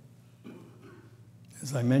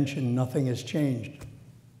 As I mentioned, nothing has changed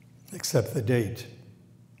except the date.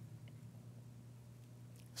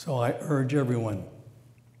 So I urge everyone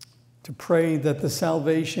to pray that the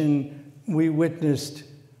salvation we witnessed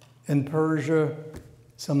in Persia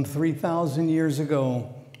some 3,000 years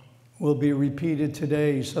ago will be repeated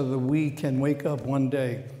today, so that we can wake up one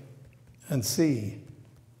day and see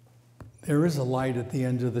there is a light at the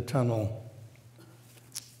end of the tunnel,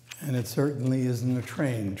 and it certainly isn't a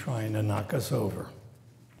train trying to knock us over.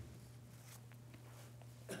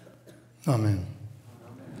 Amen.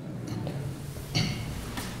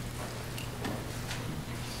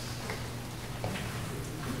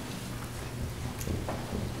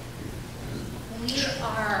 We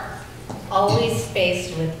are always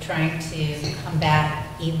faced with trying to combat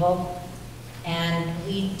evil. And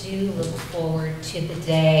we do look forward to the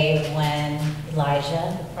day when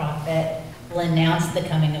Elijah, the prophet, will announce the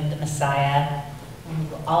coming of the Messiah, and we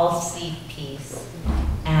will all seek peace.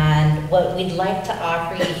 And what we'd like to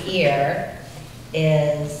offer you here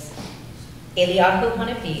is Eliyahu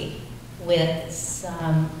Hanabi with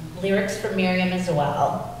some lyrics for Miriam as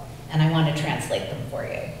well, and I want to translate them for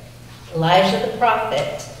you. Elijah the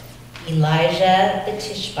prophet, Elijah the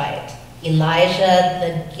Tishbite, Elijah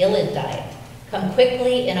the Gileadite, come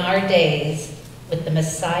quickly in our days with the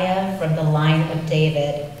Messiah from the line of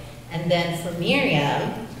David. And then for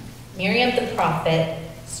Miriam, Miriam the prophet,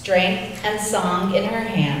 strength and song in her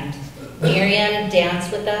hand. Miriam, dance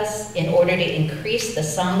with us in order to increase the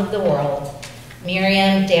song of the world.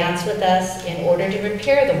 Miriam, dance with us in order to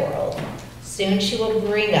repair the world. Soon she will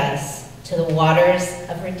bring us to the waters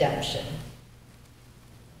of redemption.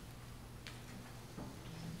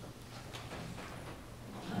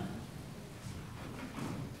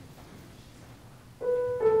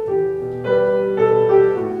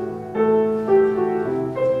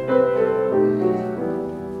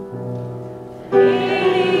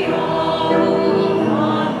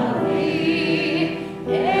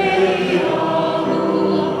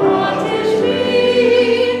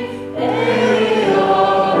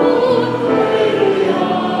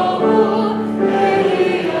 Oh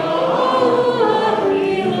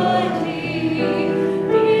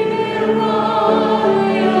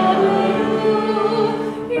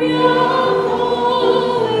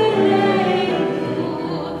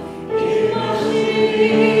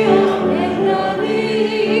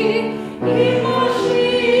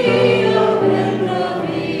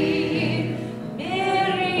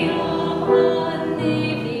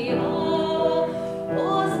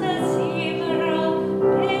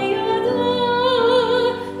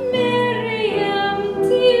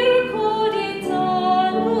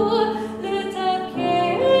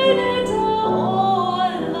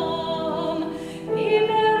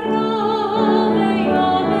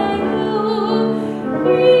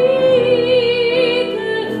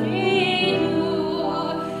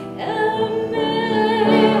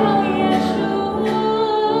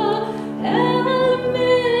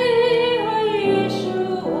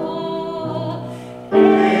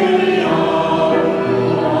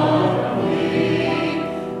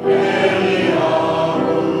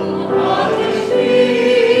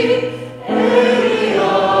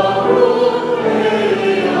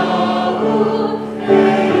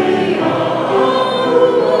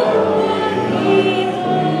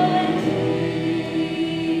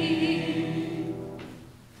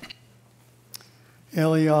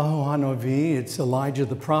Eliyahu Hanavi, it's Elijah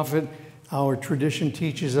the prophet. Our tradition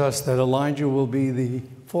teaches us that Elijah will be the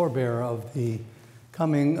forebearer of the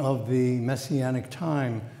coming of the messianic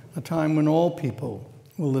time, a time when all people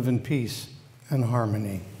will live in peace and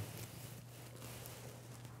harmony.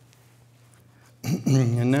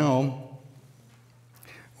 And now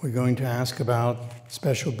we're going to ask about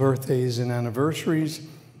special birthdays and anniversaries.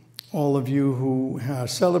 All of you who are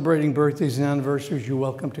celebrating birthdays and anniversaries, you're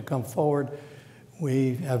welcome to come forward.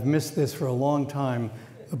 We have missed this for a long time,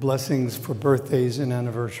 the blessings for birthdays and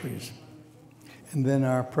anniversaries. And then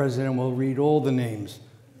our president will read all the names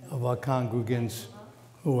of our congregants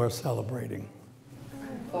who are celebrating.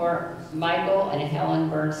 For Michael and Helen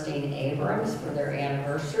Bernstein Abrams for their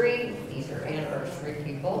anniversary. These are anniversary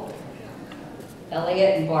people.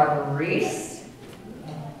 Elliot and Barbara Reese.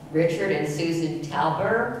 Richard and Susan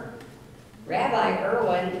Talber. Rabbi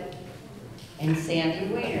Irwin and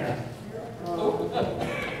Sandy Wiener.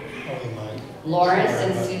 Lawrence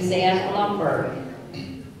and Suzanne Lumberg.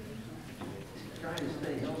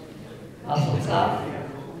 Muzzle Tough.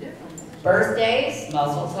 Birthdays,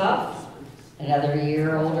 Muzzle Tough. Another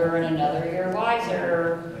year older and another year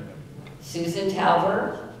wiser. Susan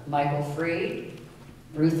Talber, Michael Freed,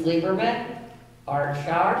 Ruth Lieberman, Art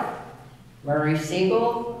Scharf, Murray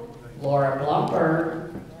Siegel, Laura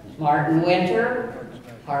Blumberg, Martin Winter,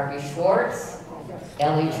 Harvey Schwartz,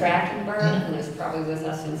 Ellie Trachtenberg, who is probably with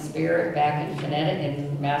us in spirit back in Connecticut,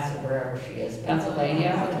 in wherever she is,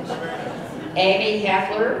 Pennsylvania. Amy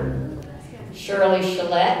Heffler, Shirley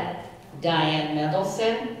Chalette, Diane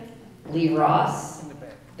Mendelson, Lee Ross,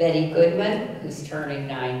 Betty Goodman, who's turning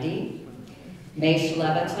 90, Maish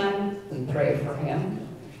Leviton, we pray for him,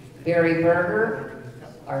 Barry Berger,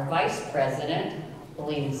 our Vice President,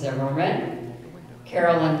 Helene Zimmerman,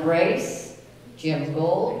 Carolyn Brace, Jim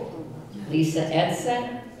Gold, Lisa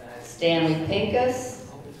Edson, Stanley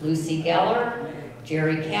Pincus, Lucy Geller,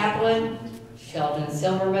 Jerry Kaplan, Sheldon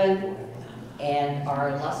Silverman, and our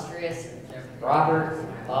illustrious Robert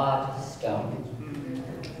Bob Stone.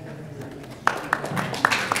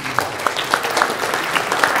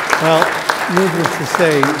 Well, needless to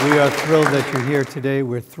say, we are thrilled that you're here today.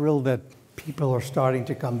 We're thrilled that people are starting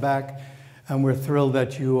to come back, and we're thrilled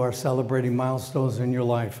that you are celebrating milestones in your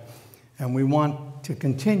life. And we want to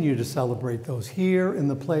continue to celebrate those here in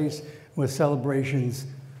the place where celebrations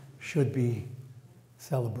should be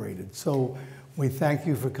celebrated. So we thank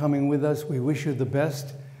you for coming with us. We wish you the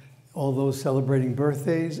best. All those celebrating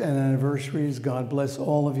birthdays and anniversaries, God bless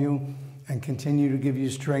all of you and continue to give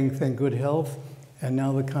you strength and good health. And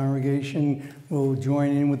now the congregation will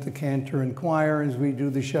join in with the Cantor and choir as we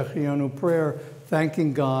do the Shechianu prayer,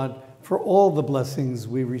 thanking God for all the blessings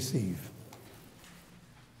we receive.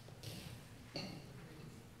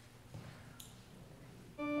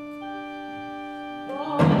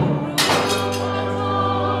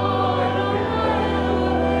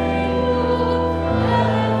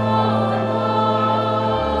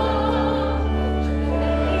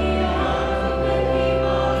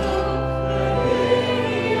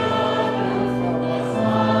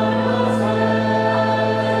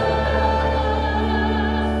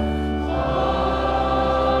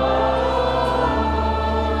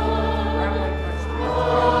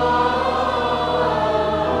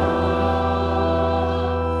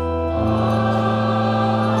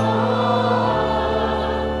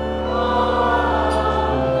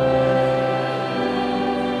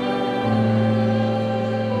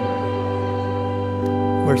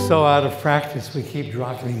 We're so out of practice, we keep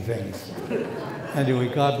dropping things. Anyway,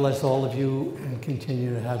 God bless all of you and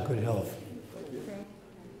continue to have good health.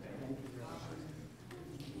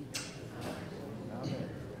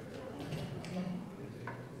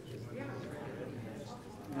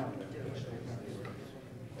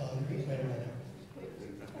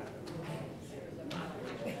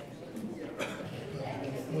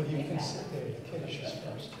 Well, you can sit there, finish this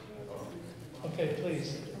first. Okay,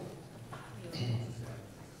 please.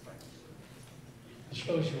 It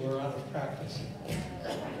shows you we're out of practice.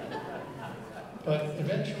 But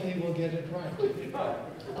eventually we'll get it right.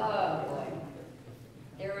 Oh, boy.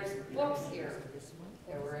 There was books here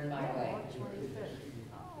that were in my way.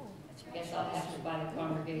 I guess I'll have to buy the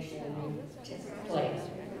congregation a new place.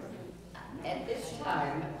 At this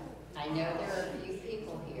time, I know there are a few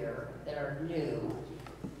people here that are new,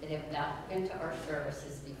 that have not been to our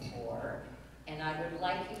services before, and I would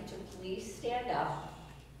like you to please stand up.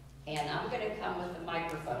 And I'm going to come with the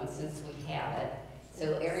microphone since we have it,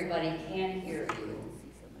 so everybody can hear you.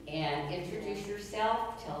 And introduce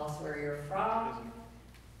yourself, tell us where you're from.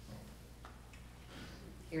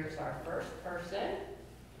 Here's our first person.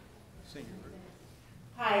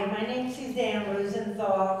 Hi, my name's Suzanne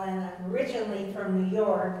Rosenthal, and I'm originally from New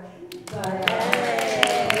York, but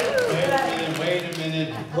Wait a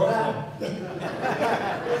minute, Brooklyn.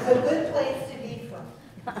 it's a good place to be from.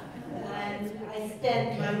 And I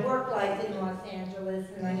spent my work life in Los Angeles,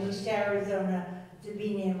 and I moved to Arizona to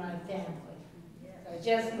be near my family. So I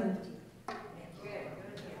just moved here.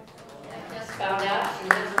 I just found out she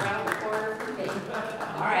lives around the corner from me.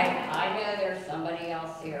 All right, I know there's somebody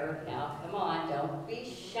else here. Now, come on, don't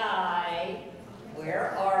be shy.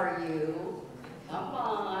 Where are you? Come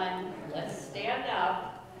on, let's stand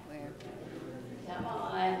up. Come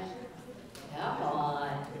on, come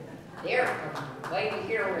on. They're from, wait to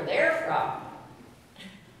hear where they're from.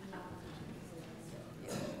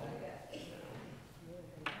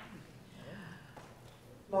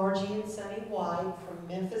 Margie and Sonny White from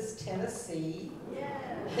Memphis, Tennessee. Yeah.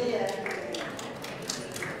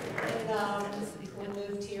 And we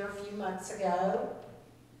moved here a few months ago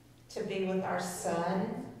to be with our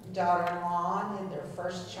son, daughter-in-law, and their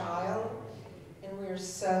first child. And we're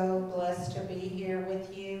so blessed to be here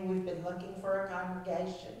with you. We've been looking for a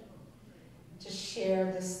congregation to share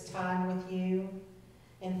this time with you.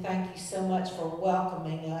 And thank you so much for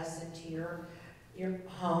welcoming us into your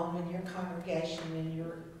home and your congregation and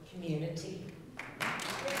your community. Thank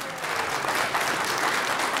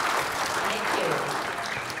you.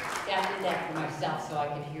 I did that for myself so I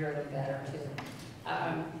could hear them better too.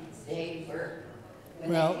 They were,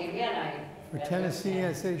 when Well, they came in, For Tennessee,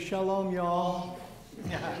 I say shalom, y'all.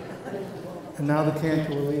 And now the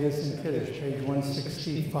Cantor will lead us in Kiddush, page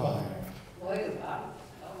 165.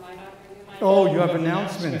 Oh, you have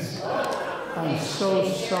announcements. I'm so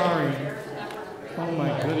sorry. Oh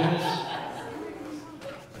my goodness.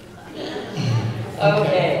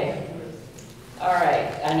 Okay. All right.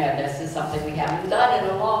 I know this is something we haven't done in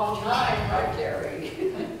a long time, right, Jerry?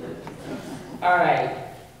 All right.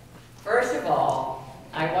 First of all,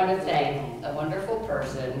 I want to thank a wonderful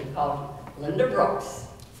person called Linda Brooks,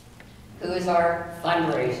 who is our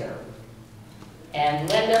fundraiser. And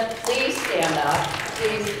Linda, please stand up.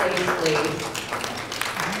 Please, please, please.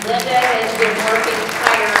 Linda has been working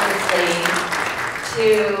tirelessly to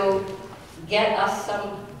get us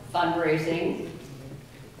some fundraising.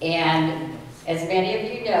 And as many of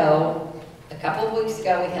you know, a couple of weeks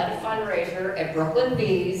ago we had a fundraiser at Brooklyn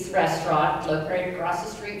Bee's restaurant located across the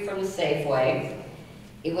street from the Safeway.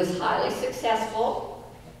 It was highly successful.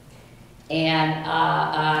 And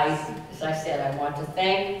as I said, I want to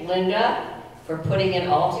thank Linda for putting it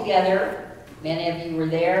all together. Many of you were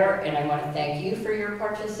there, and I want to thank you for your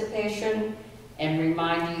participation and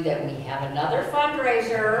remind you that we have another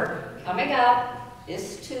fundraiser coming up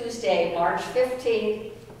this Tuesday, March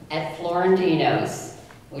 15th at Florentino's,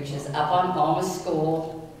 which is up on Palma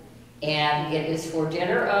School, and it is for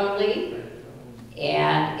dinner only,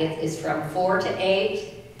 and it is from 4 to 8.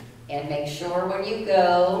 And make sure when you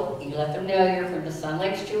go, you let them know you're from the Sun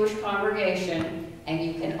Lakes Jewish Congregation, and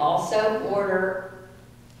you can also order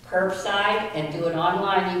curbside and do it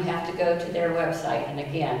online. You have to go to their website, and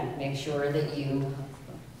again, make sure that you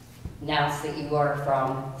announce that you are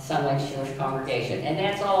from Sun Lakes Jewish Congregation. And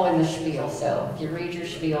that's all in the spiel, so if you read your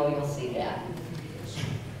spiel, you'll see that.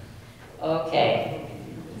 Okay,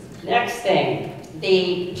 next thing.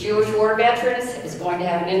 The Jewish War Veterans is going to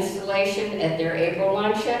have an installation at their April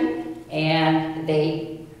luncheon, and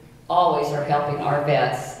they always are helping our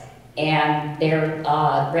vets. And their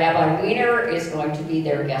Rabbi Wiener is going to be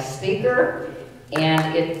their guest speaker,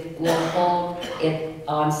 and it will hold it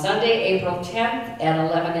on Sunday, April 10th at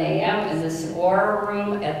 11 a.m. in the Saguaro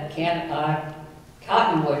Room at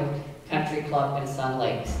Cottonwood Country Club in Sun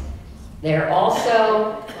Lakes. They're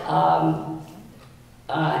also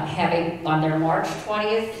having on their March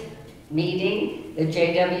 20th meeting, the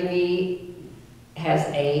JWE has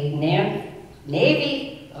a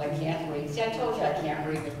Navy, oh, I can't read. See, I told you I can't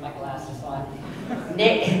read with my glasses on. The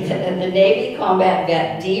Navy combat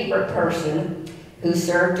vet D. person who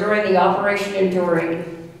served during the Operation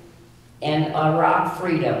Enduring and Iraq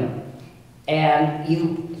Freedom. And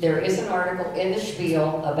there is an article in the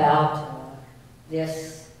Spiel about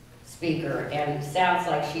this speaker, and it sounds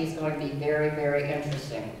like she's going to be very, very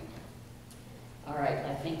interesting. All right,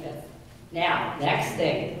 I think that's... Now, next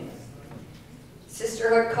thing.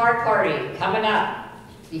 Sisterhood Card Party coming up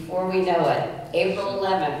before we know it. April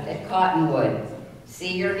 11th at Cottonwood.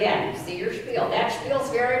 See your spiel. That spiel is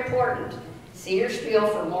very important. See your spiel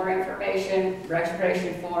for more information,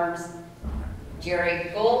 registration forms. Jerry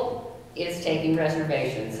Gold is taking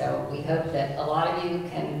reservations, so we hope that a lot of you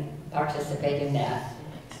can participate in that.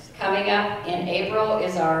 Coming up in April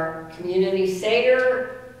is our Community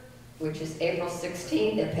Seder, which is April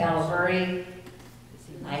 16th at Palo Verde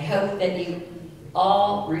I hope that you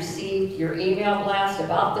all received your email blast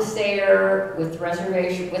about the Seder with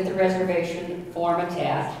the reservation form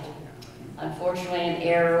attached. Unfortunately, an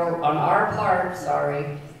error on our part,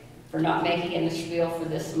 sorry, for not making it in the spiel for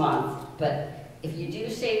this month. But if you do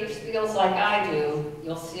say your spiels like I do,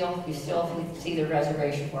 you still see the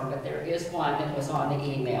reservation form, but there is one that was on the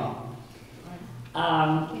email.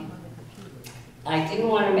 I do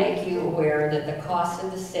want to make you aware that the cost of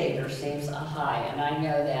the Seder seems high, and I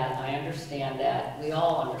know that, I understand that, we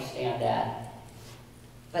all understand that.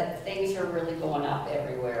 But things are really going up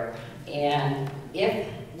everywhere, and if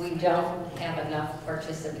we don't have enough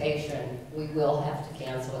participation, we will have to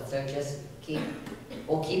cancel it, so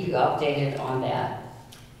we'll keep you updated on that.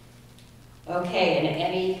 Okay, and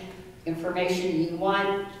any information you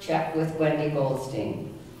want, check with Wendy Goldstein.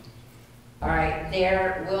 All right,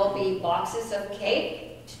 there will be boxes of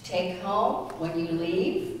cake to take home when you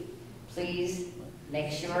leave. Please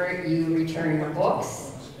make sure you return your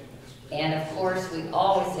books. And of course, we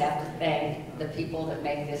always have to thank the people that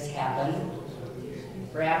make this happen.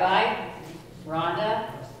 Rabbi,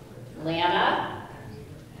 Ronda, Lana,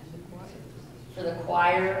 for the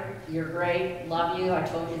choir, you're great, love you, I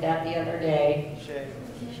told you that the other day.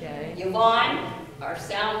 Yvonne, our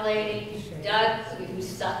sound lady, Doug, who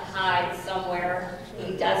hides somewhere,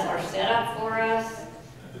 he does our setup for us.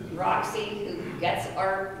 Roxy, who gets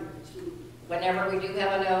our, whenever we do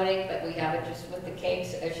have an outing, but we have it just with the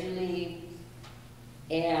cakes as you leave.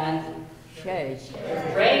 And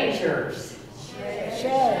Rangers.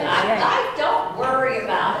 I don't worry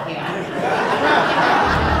about him.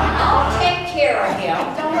 I'll take care of him.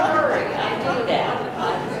 Don't worry. I do that.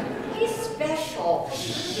 He's special.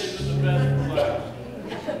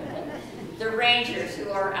 The Rangers who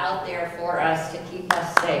are out there for us to keep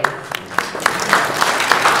us safe. We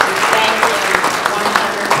thank them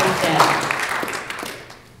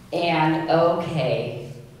 100%. And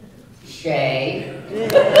okay, Shay.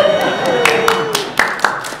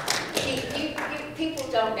 People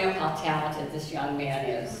don't know how talented this young man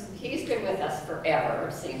is. He's been with us forever,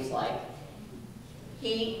 it seems like.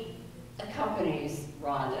 He accompanies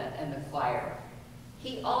Ronda and the choir.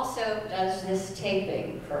 He also does this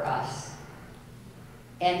taping for us.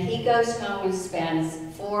 And he goes home and spends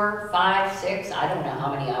 4, 5, 6, I don't know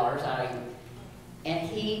how many hours on it, and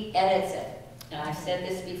he edits it. And I've said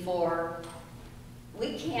this before,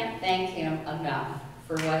 we can't thank him enough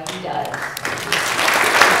for what he does.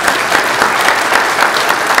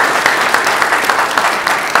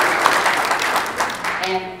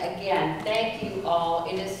 And again, thank you all.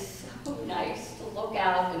 It is so nice to look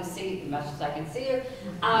out and see, as much as I can see you,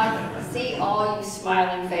 see all you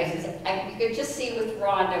smiling faces. You could just see with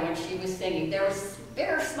Ronda when she was singing, there was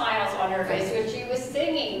bigger smiles on her face when she was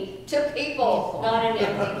singing to people, not an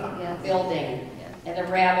empty building. And the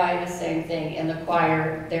rabbi, the same thing, and the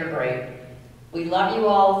choir, they're great. We love you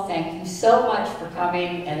all. Thank you so much for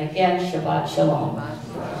coming. And again, Shabbat Shalom.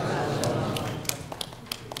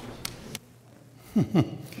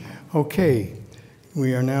 Okay,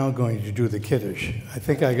 we are now going to do the Kiddush. I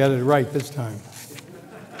think I got it right this time.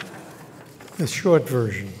 The short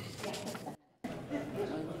version.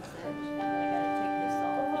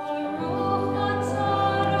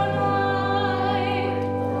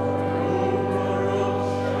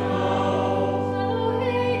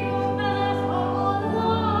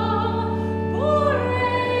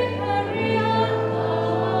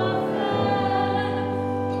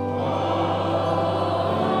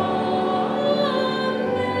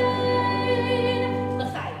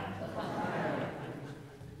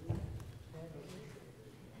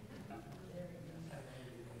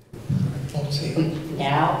 We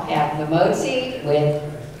now have the Motzi with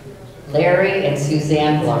Larry and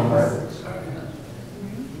Suzanne Blumberg.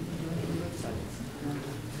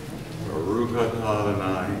 Baruch atah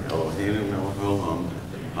Adonai Eloheinu melech haolam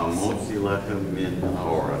hamotzi lechem min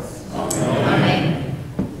ha'oretz. Amen.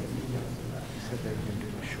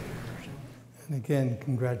 And again,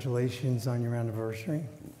 congratulations on your anniversary.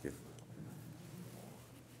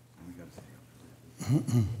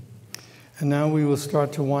 And now we will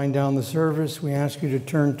start to wind down the service. We ask you to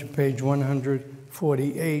turn to page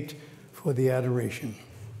 148 for the adoration.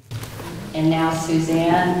 And now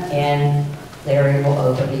Suzanne and Larry will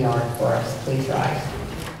open the ark for us. Please rise.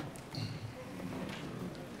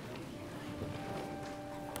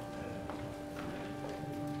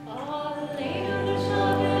 Thank you.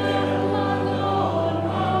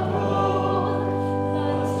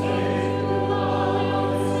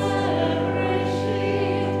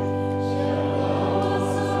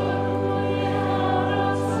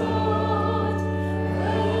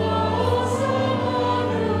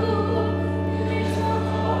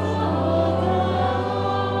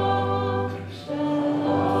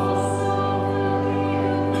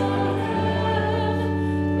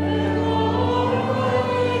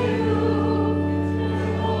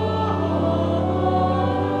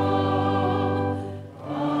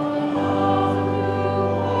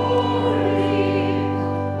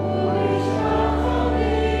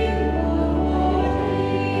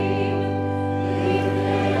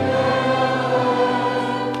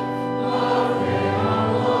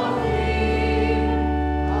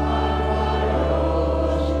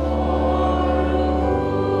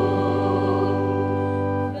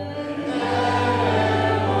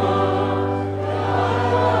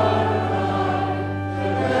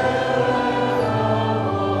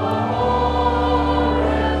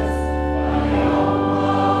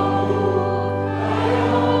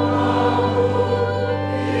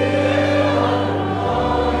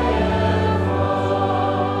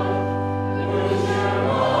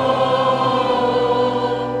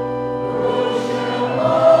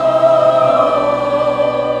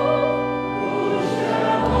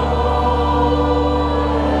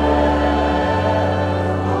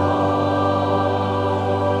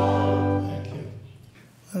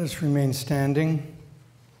 Let us remain standing.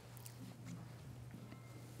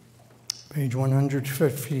 Page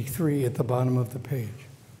 153 at the bottom of the page.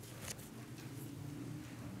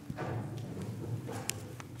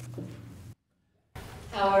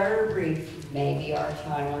 However brief may be our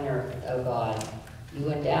time on earth, O God,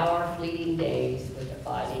 you endow our fleeting days with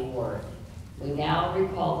abiding worth. We now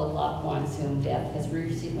recall the loved ones whom death has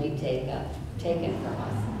recently taken from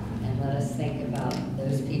us, and let us think about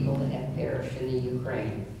those people that have perished in the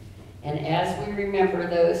Ukraine. And as we remember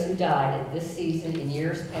those who died at this season in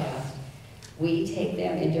years past, we take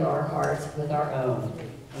them into our hearts with our own.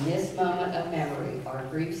 In this moment of memory, our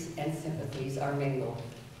griefs and sympathies are mingled.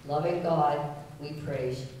 Loving God, we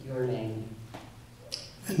praise your name.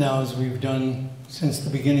 And now, as we've done since the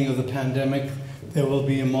beginning of the pandemic, there will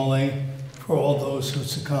be a mole for all those who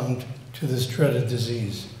succumbed to this dreaded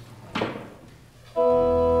disease.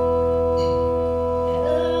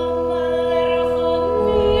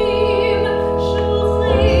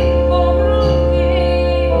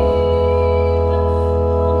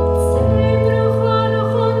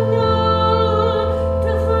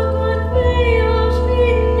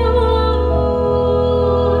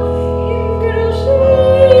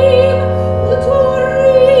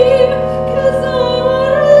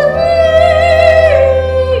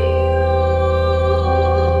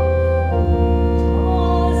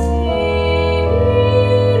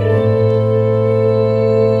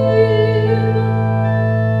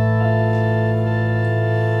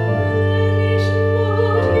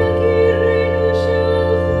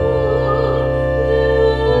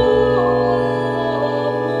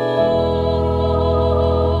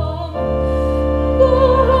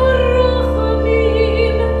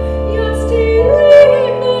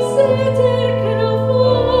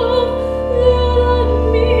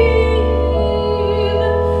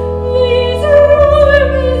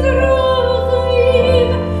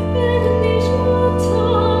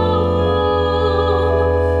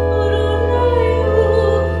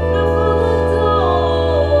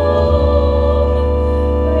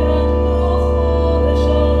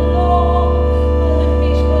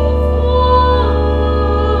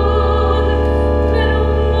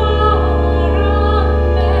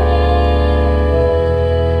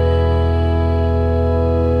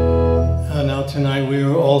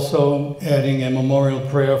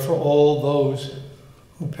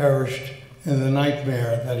 Perished in the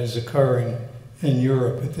nightmare that is occurring in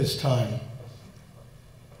Europe at this time.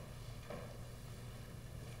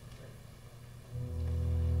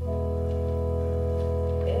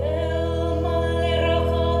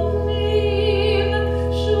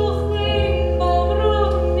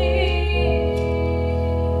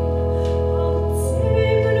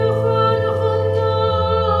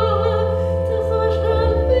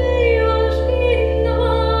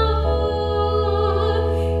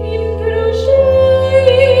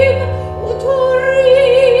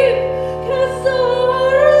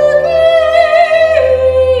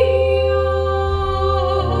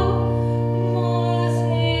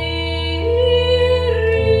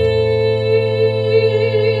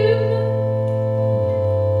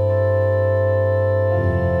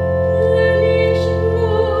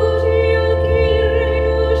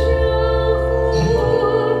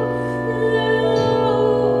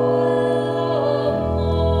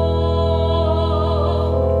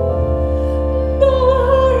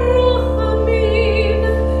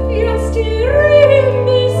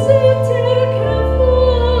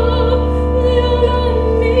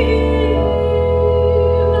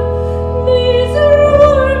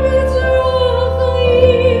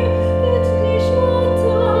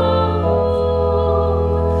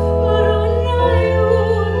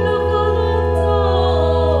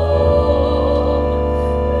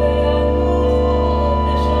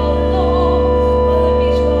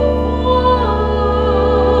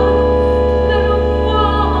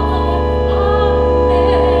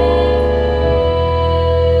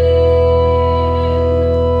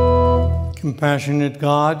 Compassionate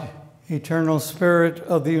God, eternal Spirit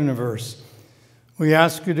of the universe, we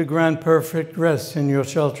ask you to grant perfect rest in your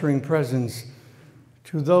sheltering presence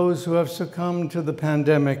to those who have succumbed to the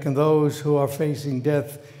pandemic and those who are facing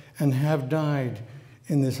death and have died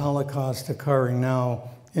in this Holocaust occurring now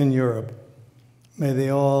in Europe. May they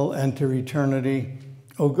all enter eternity.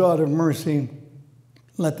 O God of mercy,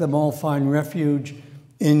 let them all find refuge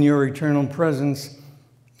in your eternal presence,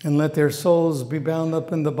 and let their souls be bound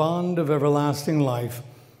up in the bond of everlasting life.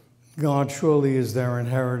 God surely is their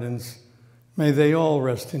inheritance. May they all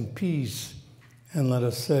rest in peace, and let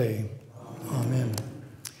us say, Amen.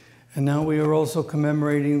 And now we are also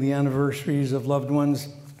commemorating the anniversaries of loved ones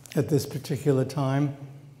at this particular time.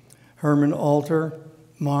 Herman Alter,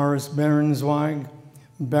 Morris Berensweig,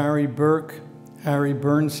 Barry Burke, Harry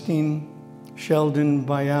Bernstein, Sheldon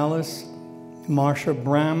Bialis, Marsha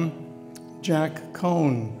Bram, Jack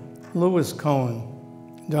Cohn, Louis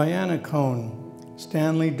Cohn, Diana Cohn,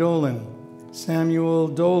 Stanley Dolan, Samuel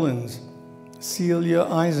Dolans, Celia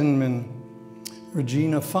Eisenman,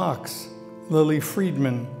 Regina Fox, Lily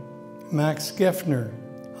Friedman, Max Geffner,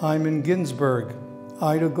 Hyman Ginsberg,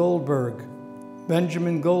 Ida Goldberg,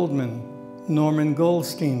 Benjamin Goldman, Norman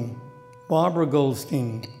Goldstein, Barbara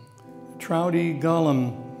Goldstein, Troudy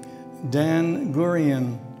Gollum, Dan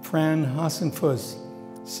Gurian, Fran Hassenfuss,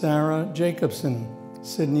 Sarah Jacobson,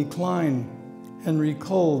 Sidney Klein, Henry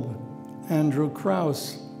Kolb, Andrew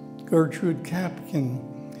Kraus, Gertrude Kapkin,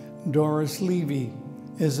 Doris Levy,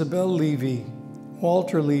 Isabel Levy,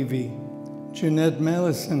 Walter Levy, Jeanette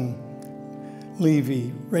Mellison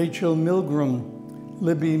Levy, Rachel Milgram,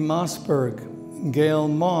 Libby Mossberg, Gail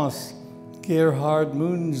Moss, Gerhard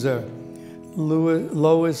Munzer,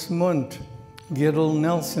 Lois Munt, Giddel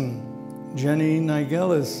Nelson, Jenny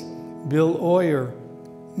Nigelis, Bill Oyer,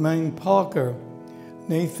 Mang Parker,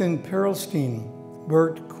 Nathan Perlstein,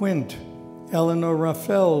 Bert Quint, Eleanor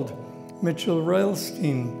Raffeld, Mitchell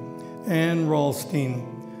Railstein, Ann Ralstein,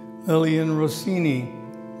 Lillian Rossini,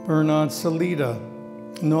 Bernard Salida,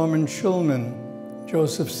 Norman Schulman,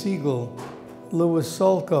 Joseph Siegel, Louis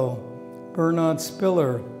Solko, Bernard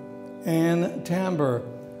Spiller, Ann Tamber,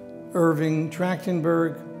 Irving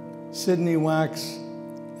Trachtenberg, Sidney Wax,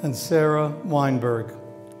 and Sarah Weinberg.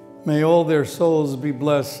 May all their souls be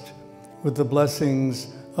blessed with the blessings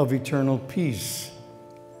of eternal peace.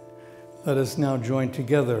 Let us now join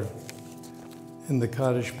together in the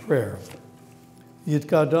Kaddish prayer.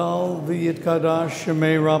 Yitkadal v'yitkadash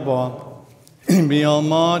shemei Rabbah,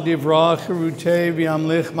 b'yalma divrach cherutei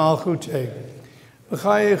v'yamlich malchutei,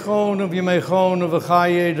 v'chayechon v'yamechon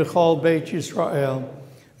v'chaye d'chol beit Yisrael,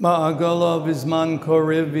 ma'agala v'zman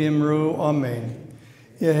koriv v'yimru amen.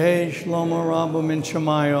 Yehei shlomo Rabba min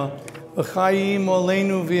Shemaya, v'chayim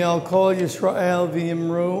oleinu v'al kol Yisrael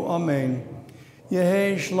v'yimru amen.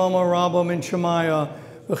 Yehei shlomo Rabba min Shemaya,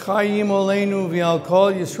 v'chayim oleinu v'al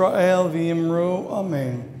kol Yisrael v'yimru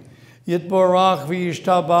amen. Yitborach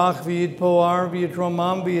v'yishtabach v'yitpoar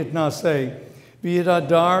v'yitromam v'yitnaseh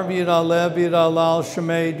v'yitadar v'yitaleh v'yitalal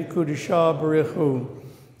shemei d'kudisha b'richu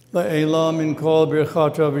le'ela min kol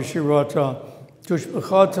birchata v'shirata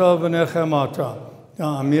tushbechata v'nechemata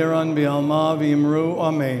Amiran bi'alma v'yimru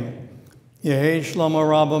amen. Yehei shlomo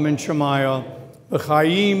Rabba min Shemaya,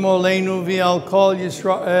 v'chayim oleinu v'al kol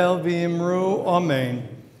Yisrael v'yimru amen.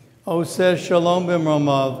 Oseh shalom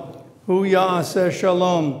b'mromav, hu ya'aseh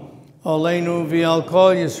shalom, oleinu v'al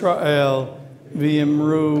kol Yisrael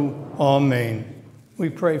v'yimru amen. We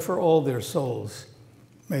pray for all their souls.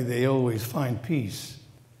 May they always find peace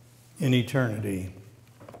in eternity.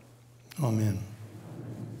 Amen.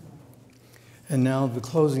 And now the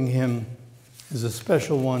closing hymn is a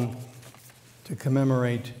special one to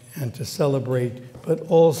commemorate and to celebrate, but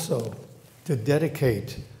also to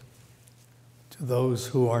dedicate to those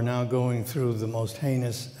who are now going through the most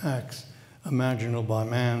heinous acts imaginable by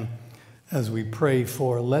man, as we pray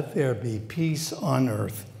for, let there be peace on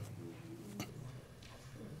earth.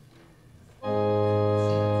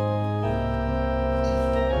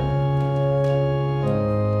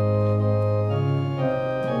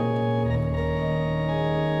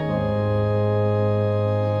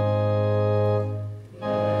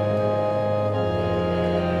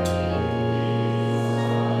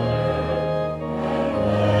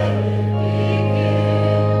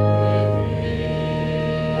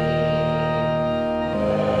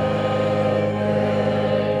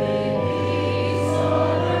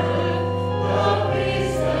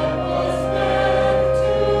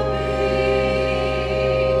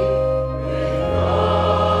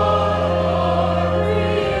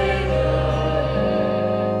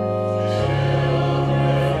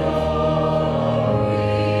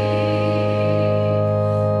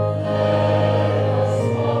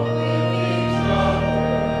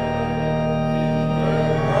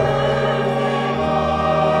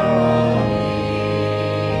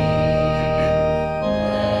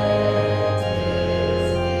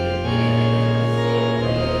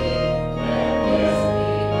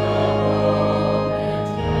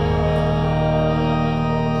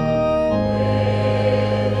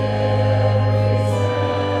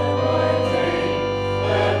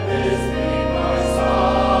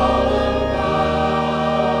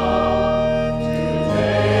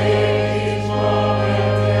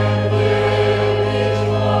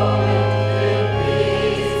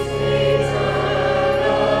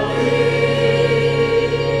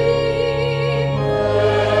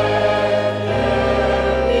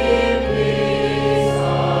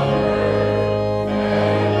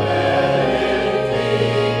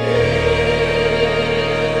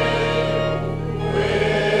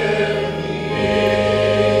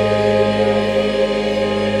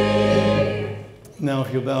 Now,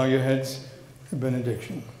 if you'll bow your heads, the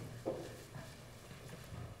benediction.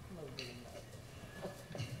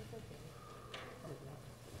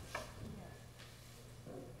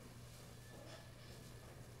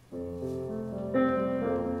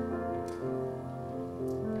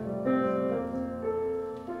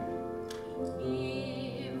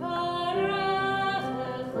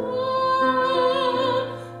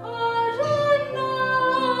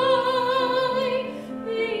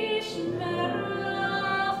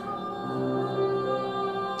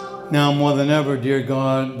 Now more than ever, dear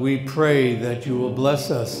God, we pray that you will bless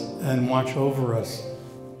us and watch over us.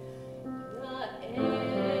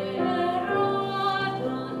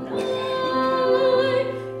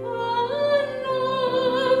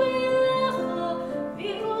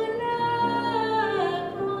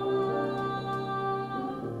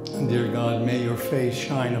 And dear God, may your face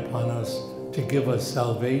shine upon us to give us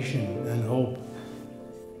salvation and hope.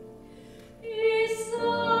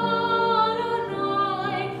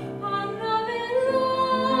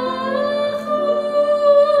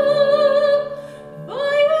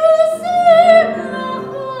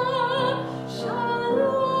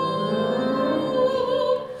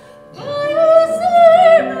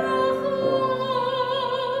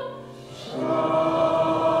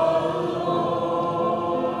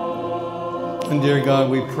 And dear God,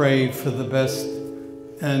 we pray for the best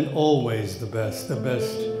and always the best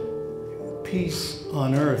peace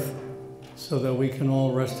on earth, so that we can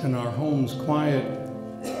all rest in our homes quiet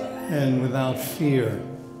and without fear.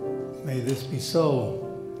 May this be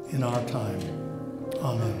so in our time.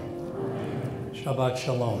 Amen. Shabbat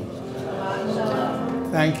shalom. Shabbat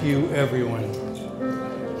shalom. Thank you, everyone.